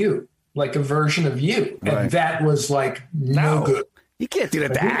 well, you, like a version of you. And that was like no good. You can't do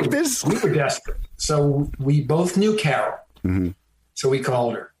that to actors. We were desperate. So we both knew Carol. Mm-hmm. So we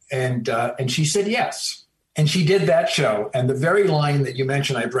called her and she said yes. And she did that show. And the very line that you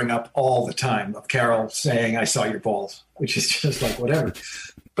mentioned, I bring up all the time of Carol saying, I saw your balls, which is just like whatever.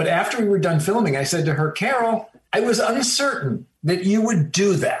 But after we were done filming, I said to her, Carol, I was uncertain that you would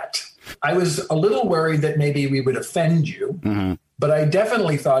do that. I was a little worried that maybe we would offend you, but I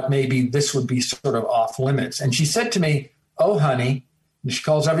definitely thought maybe this would be sort of off limits. And she said to me, oh, honey, and she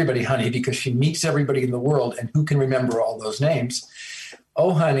calls everybody honey because she meets everybody in the world, and who can remember all those names?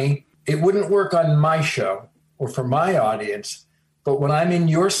 Oh, honey, it wouldn't work on my show or for my audience, but when I'm in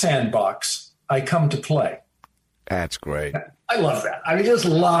your sandbox, I come to play. That's great. I love that. I just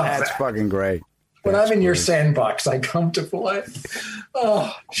love that. That's fucking great. When I'm in your sandbox, I come to play.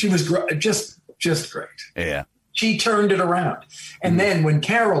 Oh, she was just great. Yeah. She turned it around. And then when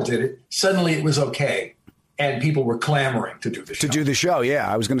Carol did it, suddenly it was okay. And people were clamoring to do the show. To do the show,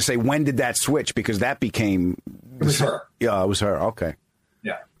 yeah. I was going to say, when did that switch? Because that became... It was her. Yeah, it was her. Okay.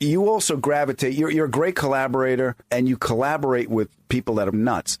 Yeah. You also gravitate... You're a great collaborator, and you collaborate with people that are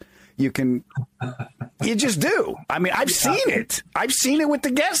nuts. You just do. I mean, I've seen it. I've seen it with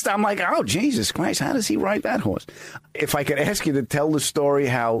the guest. I'm like, oh, Jesus Christ, how does he ride that horse? If I could ask you to tell the story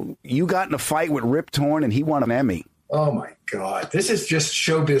how you got in a fight with Rip Torn and he won an Emmy. Oh, my God. This is just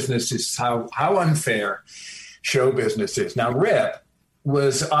show business. Is how unfair show business is. Now, Rip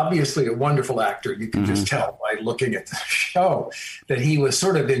was obviously a wonderful actor. You can just tell by looking at the show that he was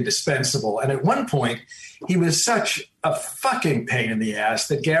sort of indispensable. And at one point, he was such a fucking pain in the ass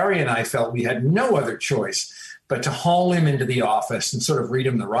that Gary and I felt we had no other choice but to haul him into the office and sort of read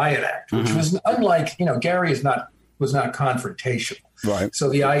him the riot act, which was unlike, Gary was not confrontational. Right. So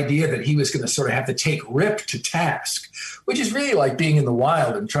the idea that he was going to sort of have to take Rip to task, which is really like being in the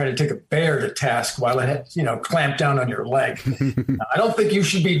wild and trying to take a bear to task while it had, clamped down on your leg. I don't think you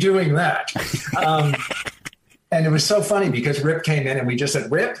should be doing that. And it was so funny because Rip came in and we just said,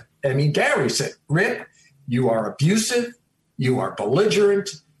 Gary said, Rip, you are abusive. You are belligerent.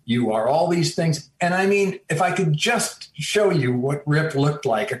 You are all these things. And I mean, if I could just show you what Rip looked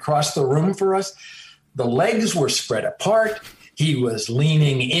like across the room for us, the legs were spread apart. He was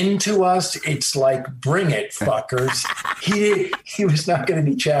leaning into us. It's like, bring it, fuckers. He was not going to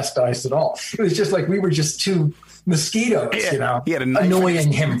be chastised at all. It was just like we were just two mosquitoes, He had a knife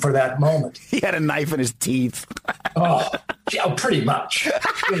annoying him for that moment. He had a knife in his teeth. Yeah, pretty much.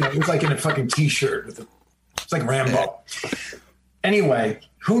 It was like in a fucking T-shirt. It's like Rambo. Anyway,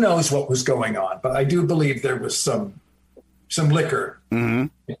 who knows what was going on? But I do believe there was some liquor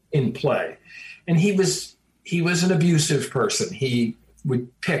in play. And he was an abusive person. He would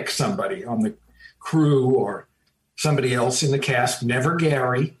pick somebody on the crew or somebody else in the cast, never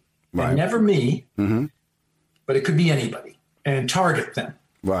Gary, and never me, but it could be anybody, and target them.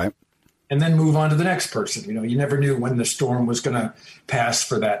 Right. And then move on to the next person. You never knew when the storm was going to pass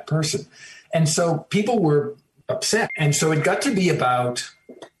for that person. And so people were upset. And so it got to be late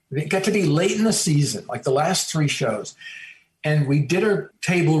in the season, like the last 3 shows. And we did our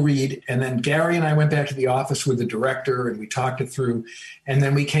table read, and then Gary and I went back to the office with the director, and we talked it through, and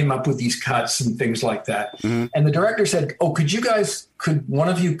then we came up with these cuts and things like that. And the director said, could one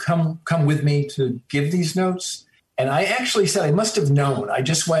of you come with me to give these notes? And I actually said, I must have known. I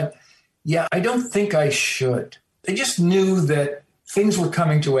just went, yeah, I don't think I should. I just knew that things were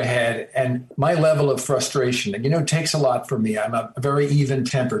coming to a head, and my level of frustration, and takes a lot for me. I'm a very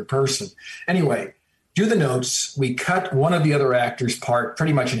even-tempered person. Anyway, do the notes. We cut one of the other actors' part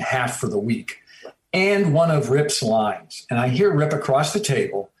pretty much in half for the week, and one of Rip's lines. And I hear Rip across the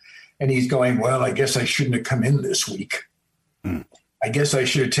table, and he's going, well, I guess I shouldn't have come in this week. I guess I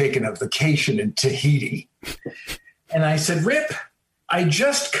should have taken a vacation in Tahiti. And I said, Rip, I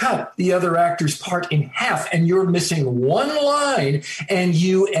just cut the other actor's part in half, and you're missing one line, and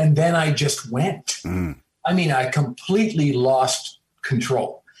then I just went. I mean, I completely lost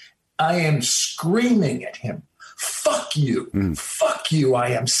control. I am screaming at him, fuck you, fuck you, I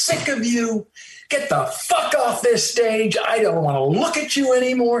am sick of you, get the fuck off this stage, I don't want to look at you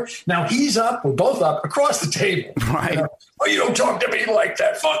anymore. Now he's up, we're both up, across the table. Right. Oh, you don't talk to me like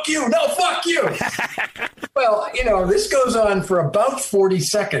that, fuck you, no, fuck you. Well, this goes on for about 40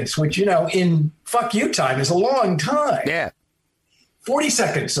 seconds, which, in fuck you time is a long time. Yeah. 40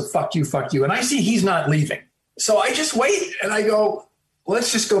 seconds of fuck you, and I see he's not leaving. So I just wait, and I go,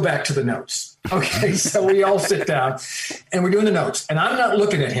 let's just go back to the notes. Okay, so we all sit down and we're doing the notes, and I'm not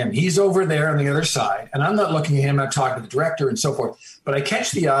looking at him. He's over there on the other side, and I'm not looking at him. I'm talking to the director and so forth. But I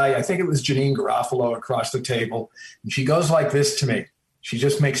catch the eye. I think it was Janine Garofalo across the table, and she goes like this to me. She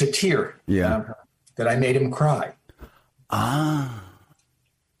just makes a tear. Yeah. That I made him cry.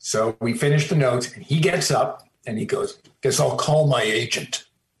 So we finish the notes, and he gets up and he goes, guess I'll call my agent.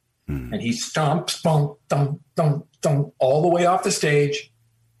 And he stomps, thump, thump, thump, thump, all the way off the stage.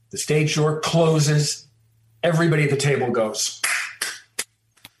 The stage door closes. Everybody at the table goes,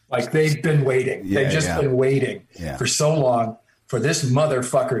 like they've been waiting. Yeah, they've just been waiting for so long for this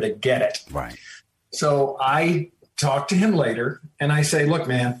motherfucker to get it. Right. So I talk to him later, and I say, look,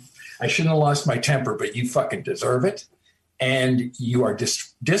 man, I shouldn't have lost my temper, but you fucking deserve it. And you are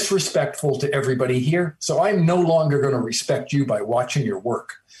disrespectful to everybody here. So I'm no longer going to respect you by watching your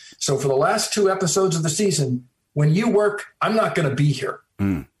work. So for the last 2 episodes of the season, when you work, I'm not going to be here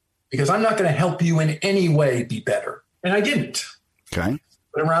because I'm not going to help you in any way be better. And I didn't. Okay.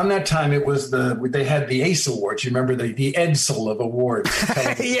 But around that time, it was they had the ACE Awards. You remember the Edsel of awards.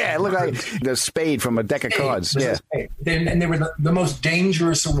 Yeah, it looked like the spade from a deck of cards. Yeah. And they were the most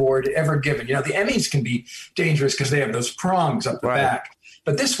dangerous award ever given. The Emmys can be dangerous because they have those prongs up the back.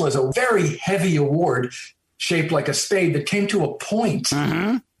 But this was a very heavy award shaped like a spade that came to a point.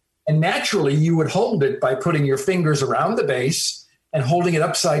 And naturally, you would hold it by putting your fingers around the base and holding it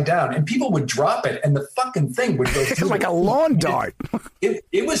upside down. And people would drop it, and the fucking thing would go through. Like a lawn dart.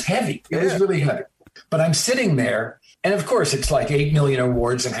 It was heavy. It was really heavy. But I'm sitting there, and of course, it's like 8 million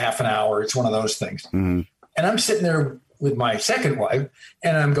awards in half an hour. It's one of those things. And I'm sitting there with my second wife,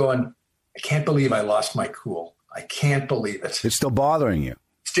 and I'm going, I can't believe I lost my cool. I can't believe it. It's still bothering you.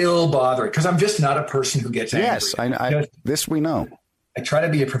 Still bothering, because I'm just not a person who gets angry. Yes, this we know. I try to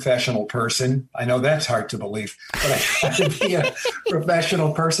be a professional person. I know that's hard to believe, but I try to be a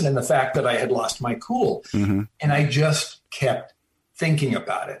professional person in the fact that I had lost my cool. And I just kept thinking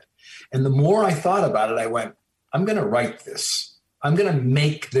about it. And the more I thought about it, I went, I'm going to write this. I'm going to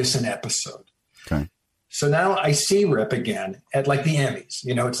make this an episode. Okay. So now I see Rip again at like the Emmys.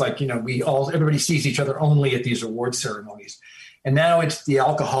 It's like, everybody sees each other only at these award ceremonies. And now it's the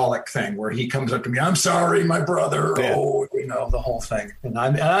alcoholic thing where he comes up to me, I'm sorry, my brother. Yeah. Oh, the whole thing. And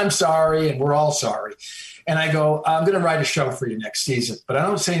I'm sorry, and we're all sorry. And I go, I'm going to write a show for you next season, but I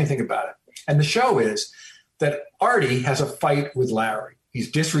don't say anything about it. And the show is that Artie has a fight with Larry.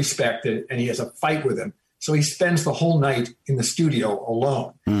 He's disrespected, and he has a fight with him. So he spends the whole night in the studio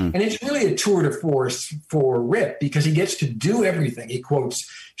alone. And it's really a tour de force for Rip because he gets to do everything. He quotes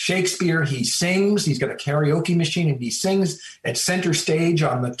Shakespeare. He sings. He's got a karaoke machine, and he sings at center stage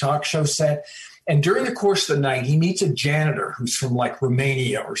on the talk show set. And during the course of the night, he meets a janitor who's from like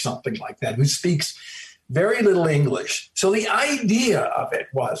Romania or something like that, who speaks very little English. So the idea of it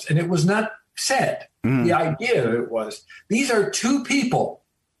was, and it was not said, the idea of it was, these are two people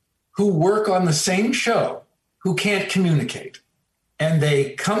who work on the same show who can't communicate. And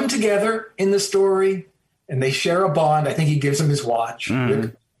they come together in the story and they share a bond. I think he gives him his watch.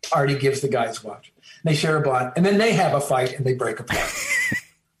 Rick Artie gives the guy his watch. They share a bond, and then they have a fight and they break apart.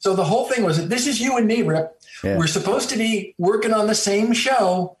 So the whole thing was, this is you and me, Rip. Yeah. We're supposed to be working on the same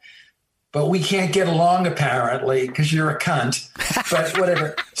show, but we can't get along apparently because you're a cunt, but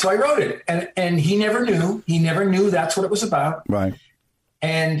whatever. So I wrote it, and he never knew. He never knew that's what it was about. Right.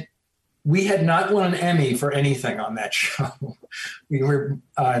 And we had not won an Emmy for anything on that show. We were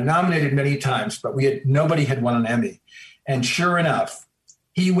nominated many times, but nobody had won an Emmy. And sure enough,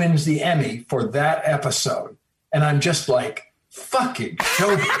 he wins the Emmy for that episode. And I'm just like, fucking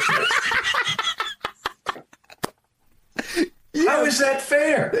show business. How is that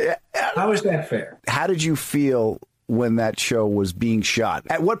fair? How is that fair? How did you feel when that show was being shot?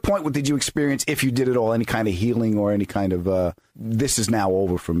 At what point did you experience, if you did at all, any kind of healing or any kind of this is now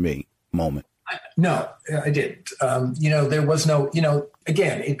over for me moment? No, I didn't. There was no,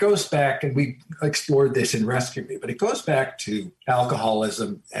 again, it goes back, and we explored this in Rescue Me, but it goes back to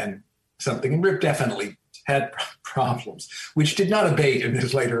alcoholism and something. And Rip definitely had problems, which did not abate in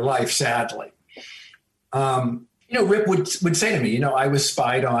his later life, sadly. Rip would say to me, I was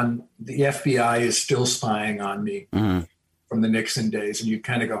spied on. The FBI is still spying on me from the Nixon days. And you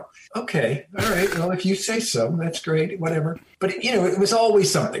kind of go, okay, all right, well, if you say so, that's great, whatever. But, it was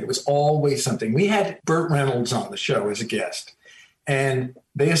always something. It was always something. We had Burt Reynolds on the show as a guest, and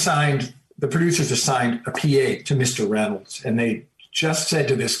the producers assigned a PA to Mr. Reynolds. And they just said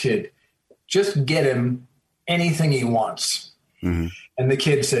to this kid, just get him anything he wants. Mm-hmm. And the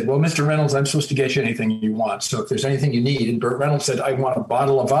kid said, well, Mr. Reynolds, I'm supposed to get you anything you want. So if there's anything you need. And Burt Reynolds said, I want a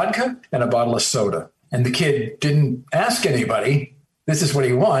bottle of vodka and a bottle of soda. And the kid didn't ask anybody, this is what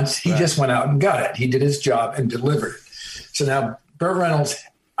he wants. He just went out and got it. He did his job and delivered. So now Burt Reynolds,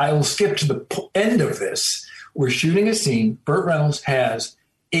 I will skip to the end of this. We're shooting a scene. Burt Reynolds has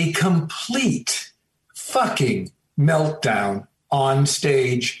a complete fucking meltdown on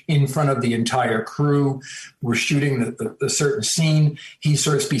stage in front of the entire crew. We're shooting the certain scene. He's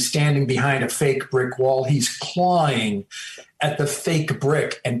supposed to be standing behind a fake brick wall. He's clawing at the fake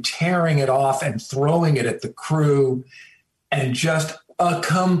brick and tearing it off and throwing it at the crew, and just a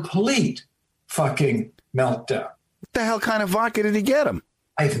complete fucking meltdown. What the hell kind of vodka did he get him?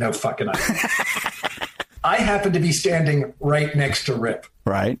 I have no fucking idea. I happen to be standing right next to Rip.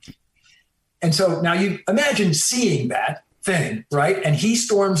 Right. And so now you imagine seeing that thing, right? And he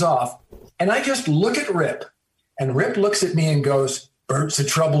storms off, and I just look at Rip, and Rip looks at me and goes, Bert's a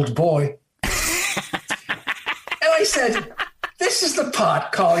troubled boy. And I said, this is the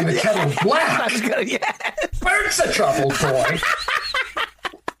pot calling the kettle black. Bert's a troubled boy.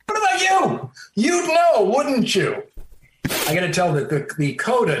 What about you? You'd know, wouldn't you? I got to tell the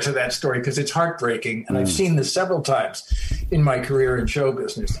coda to that story, because it's heartbreaking, and I've seen this several times in my career in show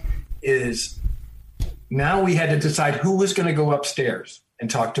business, is now we had to decide who was going to go upstairs and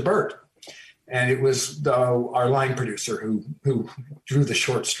talk to Bert. And it was our line producer who drew the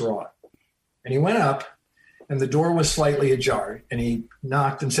short straw. And he went up, and the door was slightly ajar, and he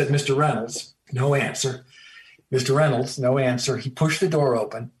knocked and said, Mr. Reynolds, no answer. Mr. Reynolds, no answer. He pushed the door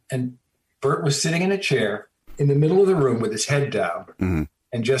open, and Bert was sitting in a chair in the middle of the room with his head down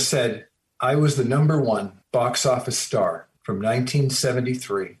and just said, I was the #1 box office star from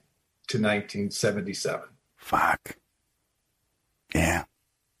 1973 to 1977. Fuck. Yeah.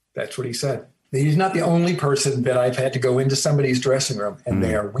 That's what he said. He's not the only person that I've had to go into somebody's dressing room and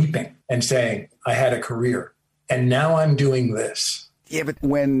they are weeping and saying, I had a career and now I'm doing this. Yeah, but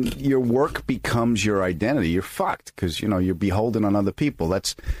when your work becomes your identity, you're fucked because, you're beholden on other people.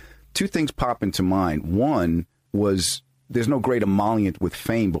 That's two things pop into mind. One was there's no great emollient with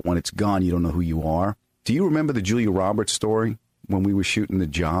fame, but when it's gone, you don't know who you are. Do you remember the Julia Roberts story? when we were shooting The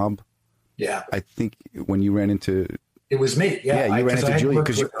Job. Yeah. I think when you ran into... It was me. Yeah, you ran into Julia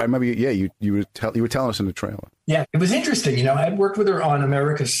because I remember you were telling us in the trailer. Yeah, it was interesting. I had worked with her on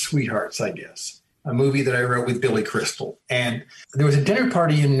America's Sweethearts, I guess, a movie that I wrote with Billy Crystal. And there was a dinner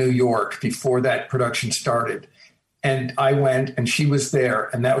party in New York before that production started. And I went and she was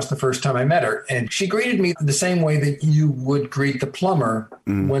there. And that was the first time I met her. And she greeted me the same way that you would greet the plumber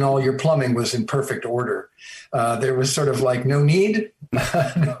when all your plumbing was in perfect order. There was sort of like no need.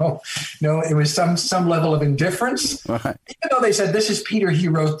 No, it was some level of indifference. Right. Even though they said, this is Peter, he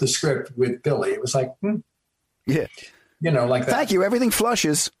wrote the script with Billy. It was like, yeah, like that. Thank you. Everything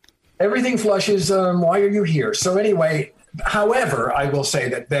flushes. Everything flushes. Why are you here? So anyway, however, I will say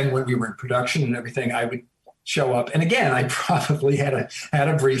that then when we were in production and everything, I would show up. And again, I probably had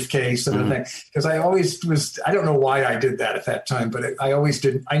a briefcase and a thing, because I always was, I don't know why I did that at that time, but I always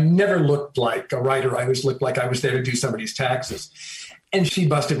did. I never looked like a writer. I always looked like I was there to do somebody's taxes. And she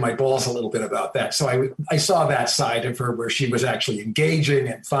busted my balls a little bit about that. So I saw that side of her where she was actually engaging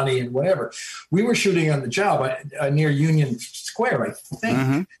and funny and whatever. We were shooting on The Job near Union Square, I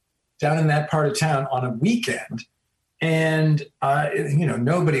think, down in that part of town on a weekend. And,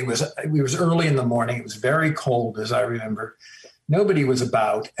 nobody was, it was early in the morning. It was very cold, as I remember. Nobody was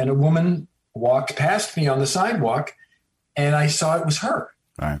about. And a woman walked past me on the sidewalk and I saw it was her.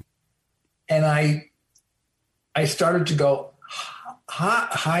 Right. And I started to go,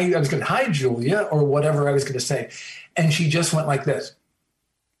 hi, I was going, hi, Julia, or whatever I was going to say. And she just went like this.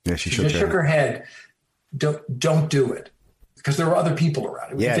 Yeah, she just shook her head. Don't do it. Because there were other people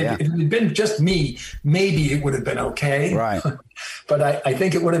around. If it had been just me, maybe it would have been okay. Right. But I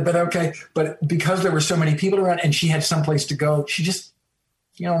think it would have been okay. But because there were so many people around and she had someplace to go, she just,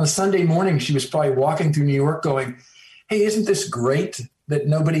 on a Sunday morning, she was probably walking through New York going, hey, isn't this great that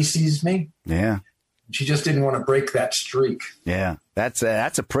nobody sees me? Yeah. She just didn't want to break that streak. Yeah. That's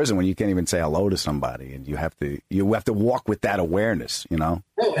a prison when you can't even say hello to somebody and you have to walk with that awareness, Oh,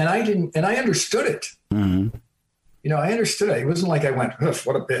 and I understood it. Mm-hmm. I understood it. It wasn't like I went,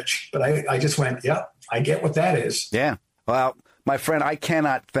 what a bitch. But I just went, yeah, I get what that is. Yeah. Well, my friend, I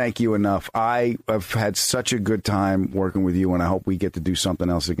cannot thank you enough. I have had such a good time working with you, and I hope we get to do something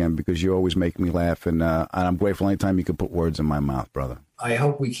else again because you always make me laugh. And I'm grateful anytime you can put words in my mouth, brother. I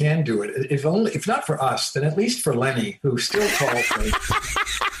hope we can do it. If not for us, then at least for Lenny, who still calls me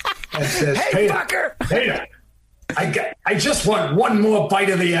and says, hey, fucker! Hey, I just want one more bite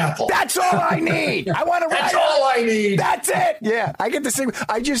of the apple. That's all I need. I want to. That's all I need. That's it. Yeah, I get to sing.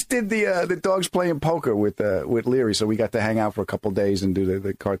 I just did the dogs playing poker with Leary, so we got to hang out for a couple of days and do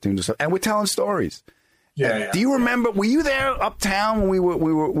the cartoons and stuff, and we're telling stories. Yeah. Do you remember? Were you there uptown when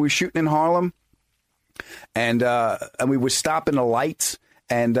we were shooting in Harlem, and we were stopping the lights?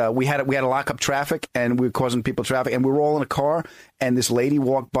 And we had to lock up traffic, and we were causing people traffic, and we were all in a car, and this lady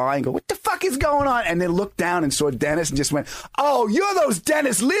walked by and go, what the fuck is going on? And then looked down and saw Dennis and just went, oh, you're those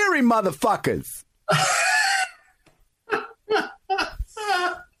Dennis Leary motherfuckers.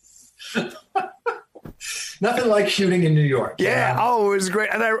 Nothing like shooting in New York. Yeah. Oh, it was great.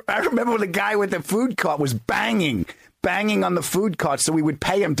 And I remember when the guy with the food cart was banging on the food cart so we would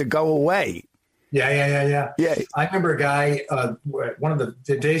pay him to go away. Yeah. I remember a guy, one of the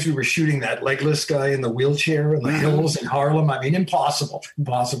days we were shooting, that legless guy in the wheelchair in the hills in Harlem. I mean, impossible.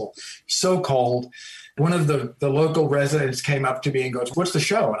 So cold. One of the local residents came up to me and goes, what's the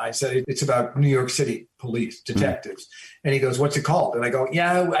show? And I said, it's about New York City police detectives. And he goes, what's it called? And I go,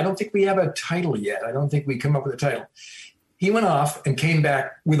 yeah, I don't think we have a title yet. I don't think we come up with a title. He went off and came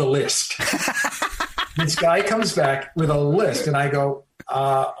back with a list. This guy comes back with a list. And I go,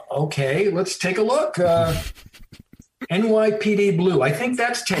 okay, let's take a look. NYPD Blue. I think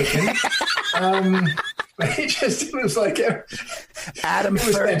that's taken. It was like Adam. It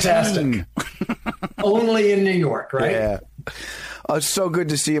was 13. Fantastic. Only in New York, right? Yeah. Oh, it's so good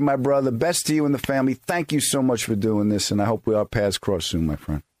to see you, my brother. Best to you and the family. Thank you so much for doing this, and I hope our paths cross soon, my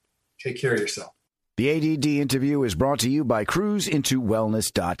friend. Take care of yourself. The ADD interview is brought to you by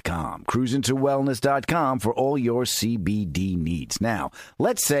cruisintowellness.com. Cruisintowellness.com for all your CBD needs. Now,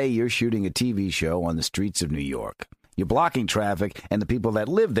 let's say you're shooting a TV show on the streets of New York. You're blocking traffic, and the people that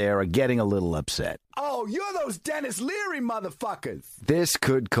live there are getting a little upset. Oh, you're those Dennis Leary motherfuckers. This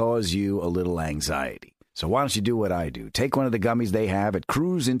could cause you a little anxiety. So why don't you do what I do? Take one of the gummies they have at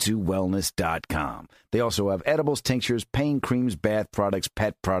cruisintowellness.com. They also have edibles, tinctures, pain creams, bath products,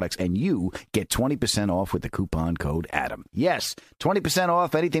 pet products, and you get 20% off with the coupon code ADAM. Yes, 20%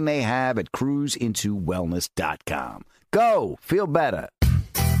 off anything they have at cruisintowellness.com. Go! Feel better.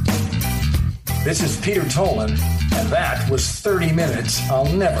 This is Peter Tolan, and that was 30 minutes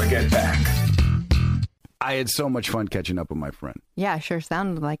I'll never get back. I had so much fun catching up with my friend. Yeah, sure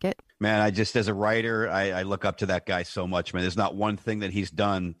sounded like it. Man, as a writer, I look up to that guy so much, man. There's not one thing that he's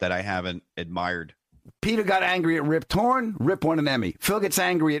done that I haven't admired. Peter got angry at Rip Torn. Rip won an Emmy. Phil gets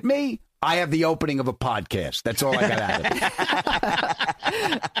angry at me. I have the opening of a podcast. That's all I got out of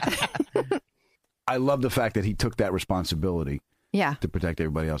it. I love the fact that he took that responsibility. Yeah. To protect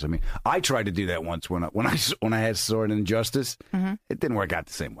everybody else. I mean, I tried to do that once when I had Sword and Injustice. Mm-hmm. It didn't work out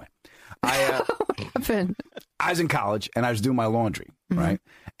the same way. I was in college and I was doing my laundry, right?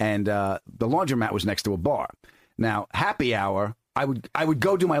 And the laundromat was next to a bar. Now, happy hour, I would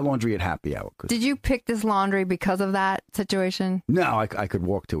go do my laundry at happy hour. Did you pick this laundry because of that situation? No, I could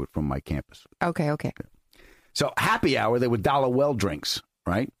walk to it from my campus. Okay. So happy hour, there were dollar well drinks,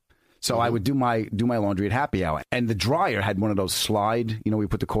 right? So I would do my laundry at happy hour, and the dryer had one of those slide. You know, we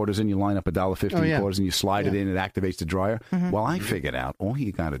put the quarters in, you line up $1.50 quarters, and you slide it in. It activates the dryer. Well, I figured out all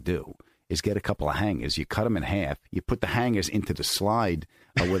you got to do is get a couple of hangers. You cut them in half. You put the hangers into the slide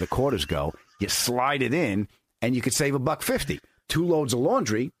where the quarters go. You slide it in, and you could save $1.50. 2 loads of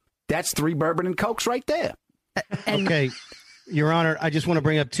laundry. That's 3 bourbon and cokes right there. Okay. Your Honor, I just want to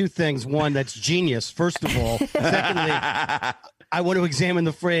bring up 2 things. One, that's genius, first of all. Secondly, I want to examine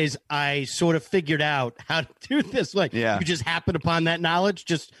the phrase, I sort of figured out how to do this. Like, you just happened upon that knowledge?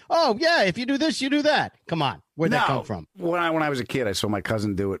 Just, if you do this, you do that. Come on. Where'd that come from? When I was a kid, I saw my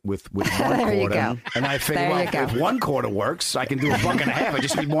cousin do it with 1 quarter. And I figured, if 1 quarter works, I can do $1.50. I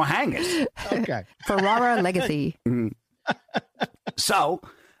just need more hangers. Okay. Ferrara legacy. So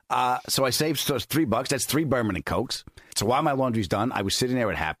I saved $3. That's 3 bourbon and cokes. So while my laundry's done, I was sitting there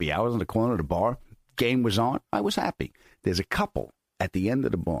at happy hours in the corner of the bar. Game was on. I was happy. There's a couple at the end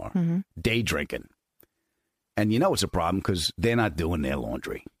of the bar, day drinking. And you know it's a problem because they're not doing their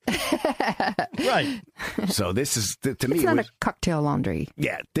laundry. Right. So this is, to me, it's not a cocktail laundry.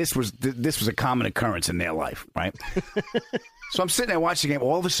 Yeah, this was a common occurrence in their life, right? So I'm sitting there watching the game.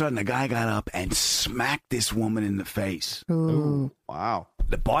 All of a sudden, a guy got up and smacked this woman in the face. Ooh. Wow.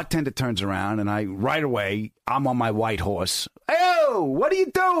 The bartender turns around, and right away, I'm on my white horse. Hey, what are you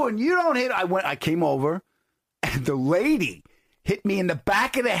doing? You don't hit. I came over, and the lady hit me in the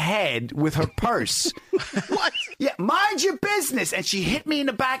back of the head with her purse. What? Yeah, mind your business. And she hit me in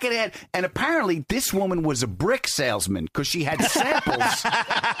the back of the head. And apparently this woman was a brick salesman because she had samples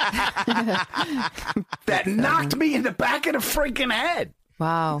that knocked me in the back of the freaking head.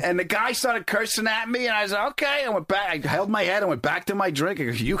 Wow. And the guy started cursing at me, and I was like, okay. I went back. I held my head and went back to my drink. I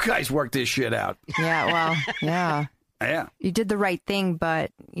go, you guys work this shit out. Yeah, well, yeah. Yeah. You did the right thing, but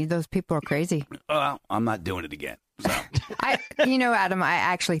those people are crazy. Well, I'm not doing it again. So. Adam, I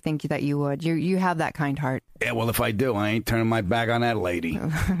actually think that you would. You have that kind heart. Yeah, well, if I do, I ain't turning my back on that lady.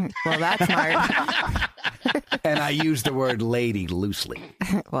 Well, that's smart. And I use the word lady loosely.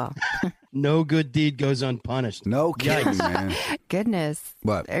 Well. No good deed goes unpunished. No kidding, man. Goodness.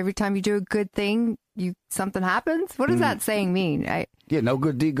 What? Every time you do a good thing, something happens? What does that saying mean? Yeah, no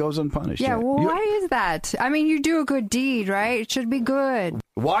good deed goes unpunished. Yeah, well, why is that? I mean, you do a good deed, right? It should be good.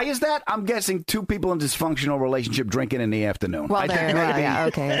 Why is that? I'm guessing 2 people in a dysfunctional relationship drinking in the afternoon. Well, yeah,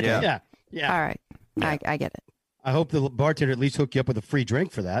 okay. Yeah. All right. Yeah. I get it. I hope the bartender at least hooked you up with a free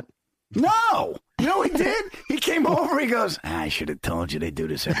drink for that. No! You know what he did? He came over, he goes, I should have told you they do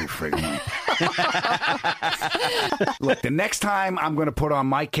this every friggin' night. Look, the next time I'm going to put on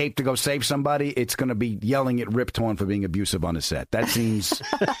my cape to go save somebody, it's going to be yelling at Rip Torn for being abusive on the set. That seems...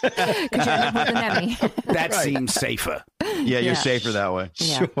 That seems safer. Yeah, you're safer that way.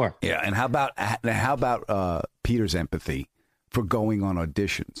 Yeah. Sure. Yeah, and how about Peter's empathy for going on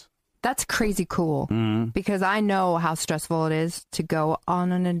auditions? That's crazy cool because I know how stressful it is to go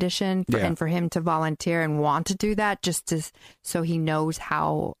on an audition and for him to volunteer and want to do that so he knows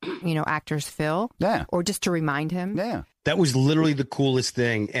how, actors feel. Yeah. Or just to remind him. Yeah. That was literally the coolest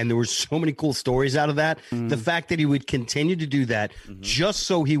thing. And there were so many cool stories out of that. The fact that he would continue to do that just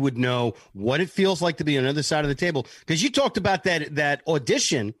so he would know what it feels like to be on the other side of the table. Because you talked about that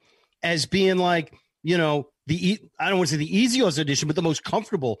audition as being like, I don't want to say the easiest audition, but the most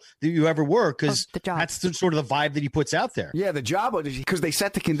comfortable that you ever were, because that's sort of the vibe that he puts out there. Yeah, the job audition, because they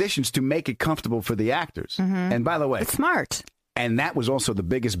set the conditions to make it comfortable for the actors. And by the way, it's smart. And that was also the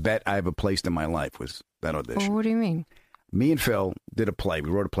biggest bet I ever placed in my life was that audition. Well, what do you mean? Me and Phil did a play. We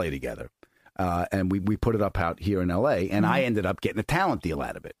wrote a play together. And we put it up out here in L.A., and I ended up getting a talent deal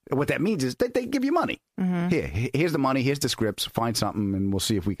out of it. What that means is that they give you money. Here's the money. Here's the scripts. Find something, and we'll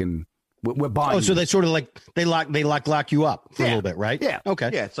see if we can... We're buying. Oh, so they sort of like they lock you up for a little bit, right? Yeah. Okay.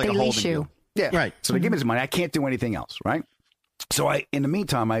 Yeah, it's like they a holding leash you. deal. Yeah. Right. So they give me this money. I can't do anything else, right? So in the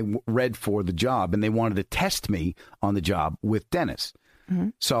meantime, I read for the job, and they wanted to test me on the job with Dennis.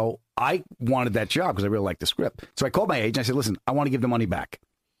 So I wanted that job because I really liked the script. So I called my agent. I said, listen, I want to give the money back.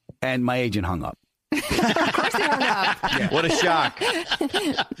 And my agent hung up. Of course he hung up. Yeah. What a shock.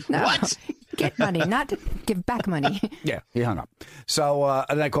 No. What? Get money, not give back money. Yeah, he hung up. So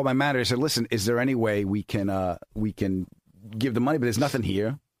and then I called my manager. I said, listen, is there any way we can give the money, but there's nothing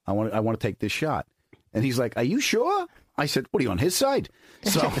here. I want to take this shot. And he's like, are you sure? I said, what are you, on his side?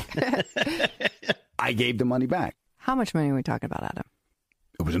 So I gave the money back. How much money are we talking about, Adam?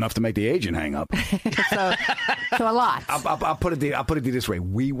 It was enough to make the agent hang up. so a lot. I'll put it this way.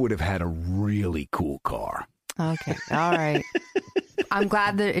 We would have had a really cool car. Okay. All right. I'm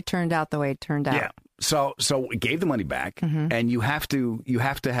glad that it turned out the way it turned out. Yeah. So we gave the money back, and you have to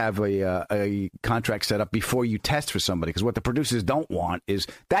have a contract set up before you test for somebody, because what the producers don't want is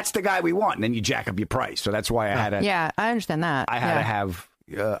that's the guy we want, and then you jack up your price. So that's why I had to. Yeah, I understand that. I had to have.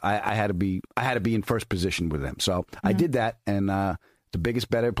 I had to be in first position with them. So I did that, and the biggest,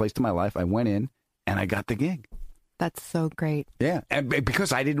 better place to my life. I went in, and I got the gig. That's so great. Yeah, and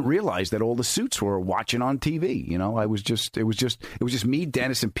because I didn't realize that all the suits were watching on TV. You know, it was just me,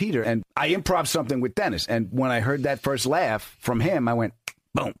 Dennis, and Peter, and I improv something with Dennis. And when I heard that first laugh from him, I went,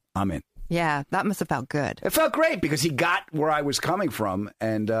 boom, I'm in. Yeah, that must have felt good. It felt great because he got where I was coming from,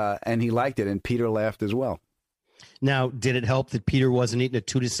 and he liked it, and Peter laughed as well. Now, did it help that Peter wasn't eating a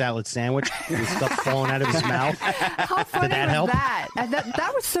tuna salad sandwich with stuff falling out of his mouth? How funny did that was help?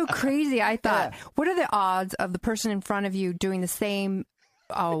 That was so crazy. I thought, what are the odds of the person in front of you doing the same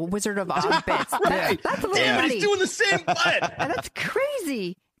Wizard of Oz bits? That's a little nutty. He's doing the same butt. And that's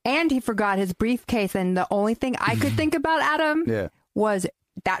crazy. And he forgot his briefcase, and the only thing I could think about, Adam, was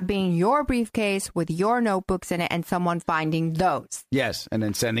that being your briefcase with your notebooks in it and someone finding those. Yes, and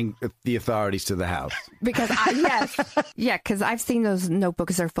then sending the authorities to the house. Because because I've seen those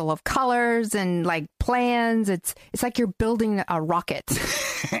notebooks are full of colors and like plans. It's like you're building a rocket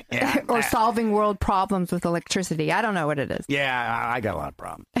or solving world problems with electricity. I don't know what it is. Yeah, I got a lot of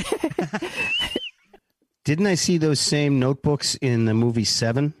problems. Didn't I see those same notebooks in the movie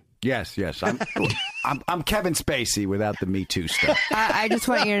Seven? Yes. I'm Kevin Spacey without the Me Too stuff. I just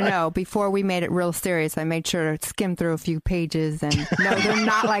want you to know, before we made it real serious, I made sure to skim through a few pages, and no, they're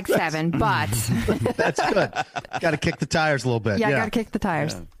not like Seven, but that's good. Got to kick the tires a little bit. Yeah, got to kick the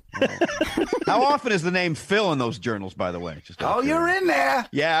tires. Yeah. How often is the name Phil in those journals, by the way? You're in there.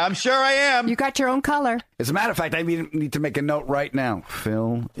 Yeah, I'm sure I am. You got your own color. As a matter of fact, I need to make a note right now.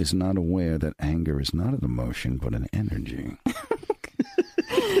 Phil is not aware that anger is not an emotion, but an energy.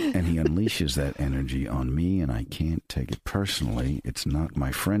 And he unleashes that energy on me, and I can't take it personally. It's not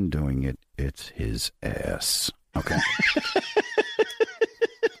my friend doing it. It's his ass. Okay.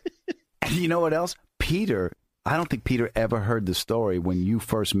 And you know what else? Peter, I don't think Peter ever heard the story when you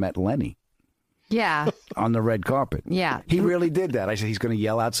first met Lenny. Yeah. On the red carpet. Yeah. He really did that. I said, he's going to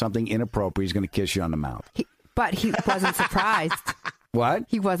yell out something inappropriate. He's going to kiss you on the mouth. But he wasn't surprised. What?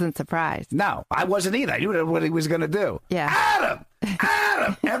 He wasn't surprised. No, I wasn't either. I knew what he was going to do. Yeah. Adam!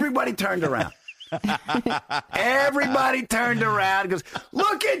 Everybody turned around. Everybody turned around and goes,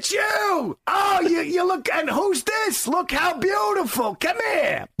 look at you! Oh, you look, and who's this? Look how beautiful. Come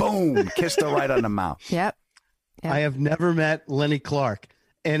here. Boom. Kissed her right on the mouth. Yep. I have never met Lenny Clark.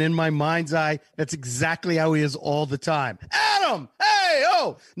 And in my mind's eye, that's exactly how he is all the time. Adam! Hey!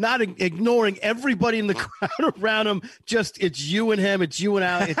 Oh! Not ignoring everybody in the crowd around him. Just, it's you and him. It's you and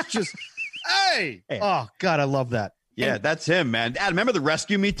Al. It's just, hey! Oh, God, I love that. Yeah, that's him, man. Adam, remember the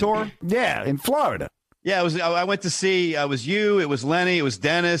Rescue Me tour? Yeah, in Florida. Yeah, it was. I went to see. It was you. It was Lenny. It was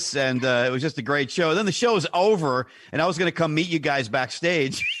Dennis, and it was just a great show. Then the show was over, and I was going to come meet you guys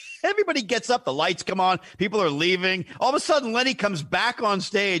backstage. Everybody gets up. The lights come on. People are leaving. All of a sudden, Lenny comes back on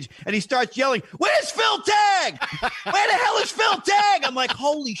stage, and he starts yelling, "Where's Phil Tagg? Where the hell is Phil Tagg?" I'm like,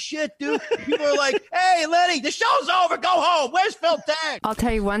 holy shit, dude. People are like, hey, Lenny, the show's over. Go home. Where's Phil Tagg? I'll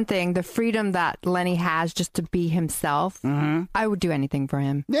tell you one thing. The freedom that Lenny has just to be himself, I would do anything for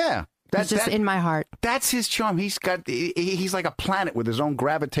him. Yeah. That's just in my heart. That's his charm. He's like a planet with his own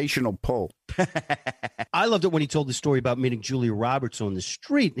gravitational pull. I loved it when he told the story about meeting Julia Roberts on the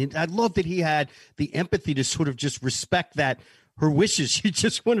street. And I love that he had the empathy to sort of just respect that her wishes. She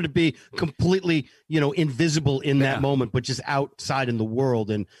just wanted to be completely, invisible in that moment, but just outside in the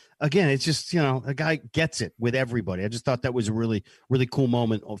world. And again, it's just, a guy gets it with everybody. I just thought that was a really, really cool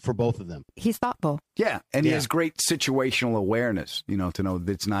moment for both of them. He's thoughtful. Yeah. And he has great situational awareness, to know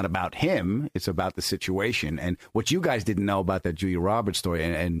that it's not about him. It's about the situation. And what you guys didn't know about that Julia Roberts story,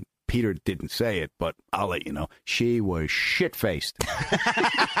 and Peter didn't say it, but I'll let you know. She was shit-faced.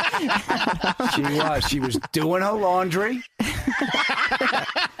 She was doing her laundry.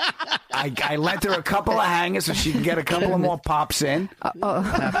 I lent her a couple of hangers so she can get a couple of more pops in.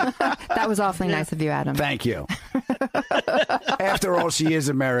 That was awfully nice of you, Adam. Thank you. After all, she is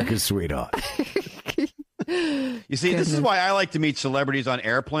America's sweetheart. You see, this is why I like to meet celebrities on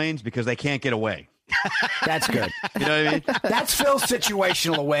airplanes, because they can't get away. That's good. You know what I mean? That's Phil's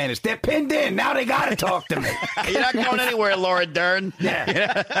situational awareness. They're pinned in. Now they got to talk to me. You're not going anywhere, Laura Dern.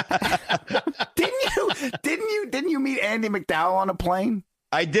 Yeah. Didn't you meet Andy McDowell on a plane?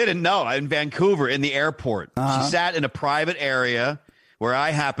 I didn't know. In Vancouver, in the airport. She sat in a private area where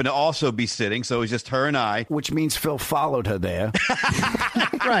I happened to also be sitting, so it was just her and I. Which means Phil followed her there.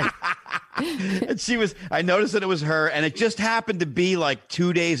 Right. And I noticed that it was her, and it just happened to be like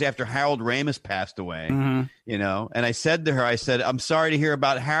 2 days after Harold Ramis passed away, you know, and I said to her, I'm sorry to hear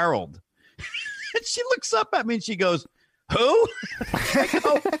about Harold. And she looks up at me and she goes, who?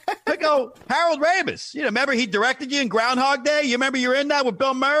 I go, Harold Ramis. You know, remember he directed you in Groundhog Day? You remember you're in that with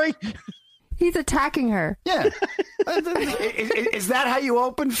Bill Murray? He's attacking her. Yeah. Is that how you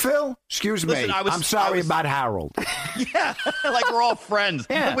open, Phil? Excuse me. Listen, I'm sorry about Harold. Yeah. Like we're all friends.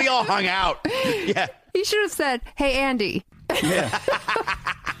 Yeah. We all hung out. Yeah. He should have said, hey, Andy. Yeah.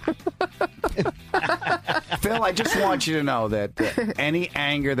 Phil, I just want you to know that any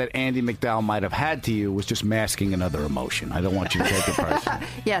anger that Andy McDowell might have had to you was just masking another emotion. I don't want you to take it personally.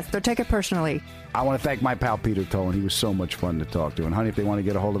 Yes, don't take it personally. I want to thank my pal Peter Tolan. He was so much fun to talk to. And honey, if they want to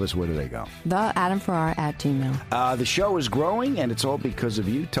get a hold of us, where do they go? TheAdamFerrara@gmail. The show is growing, and it's all because of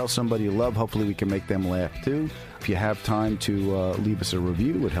you. Tell somebody you love. Hopefully we can make them laugh, too. If you have time to leave us a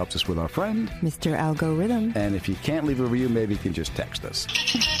review, it helps us with our friend, Mr. Algorithm. And if you can't leave a review, maybe you can just text us.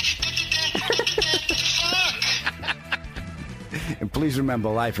 And please remember,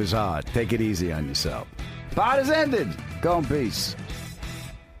 life is hard. Take it easy on yourself. Pod has ended. Go in peace.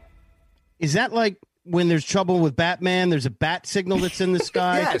 Is that like when there's trouble with Batman? There's a bat signal that's in the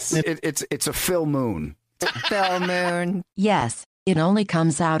sky? Yes, it's a Phil Moon. Phil Moon. Yes, it only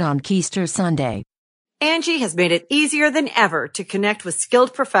comes out on Keister Sunday. Angie has made it easier than ever to connect with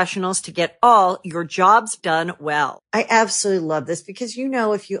skilled professionals to get all your jobs done well. I absolutely love this because, you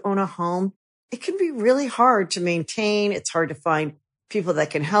know, if you own a home, it can be really hard to maintain. It's hard to find people that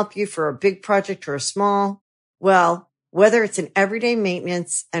can help you for a big project or a small. Well, whether it's in everyday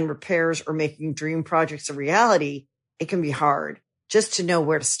maintenance and repairs or making dream projects a reality, it can be hard just to know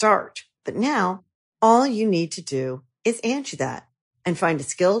where to start. But now all you need to do is Angie that and find a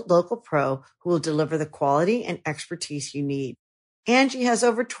skilled local pro who will deliver the quality and expertise you need. Angie has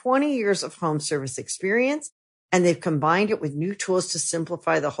over 20 years of home service experience, and they've combined it with new tools to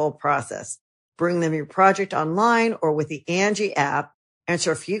simplify the whole process. Bring them your project online or with the Angie app,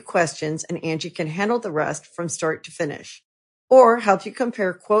 answer a few questions, and Angie can handle the rest from start to finish. Or help you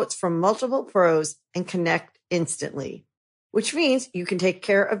compare quotes from multiple pros and connect instantly, which means you can take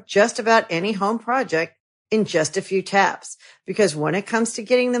care of just about any home project in just a few taps. Because when it comes to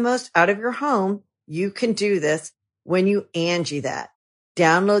getting the most out of your home, you can do this when you Angie that.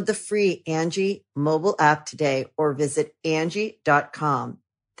 Download the free Angie mobile app today or visit Angie.com.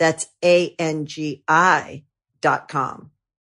 That's ANGI.com.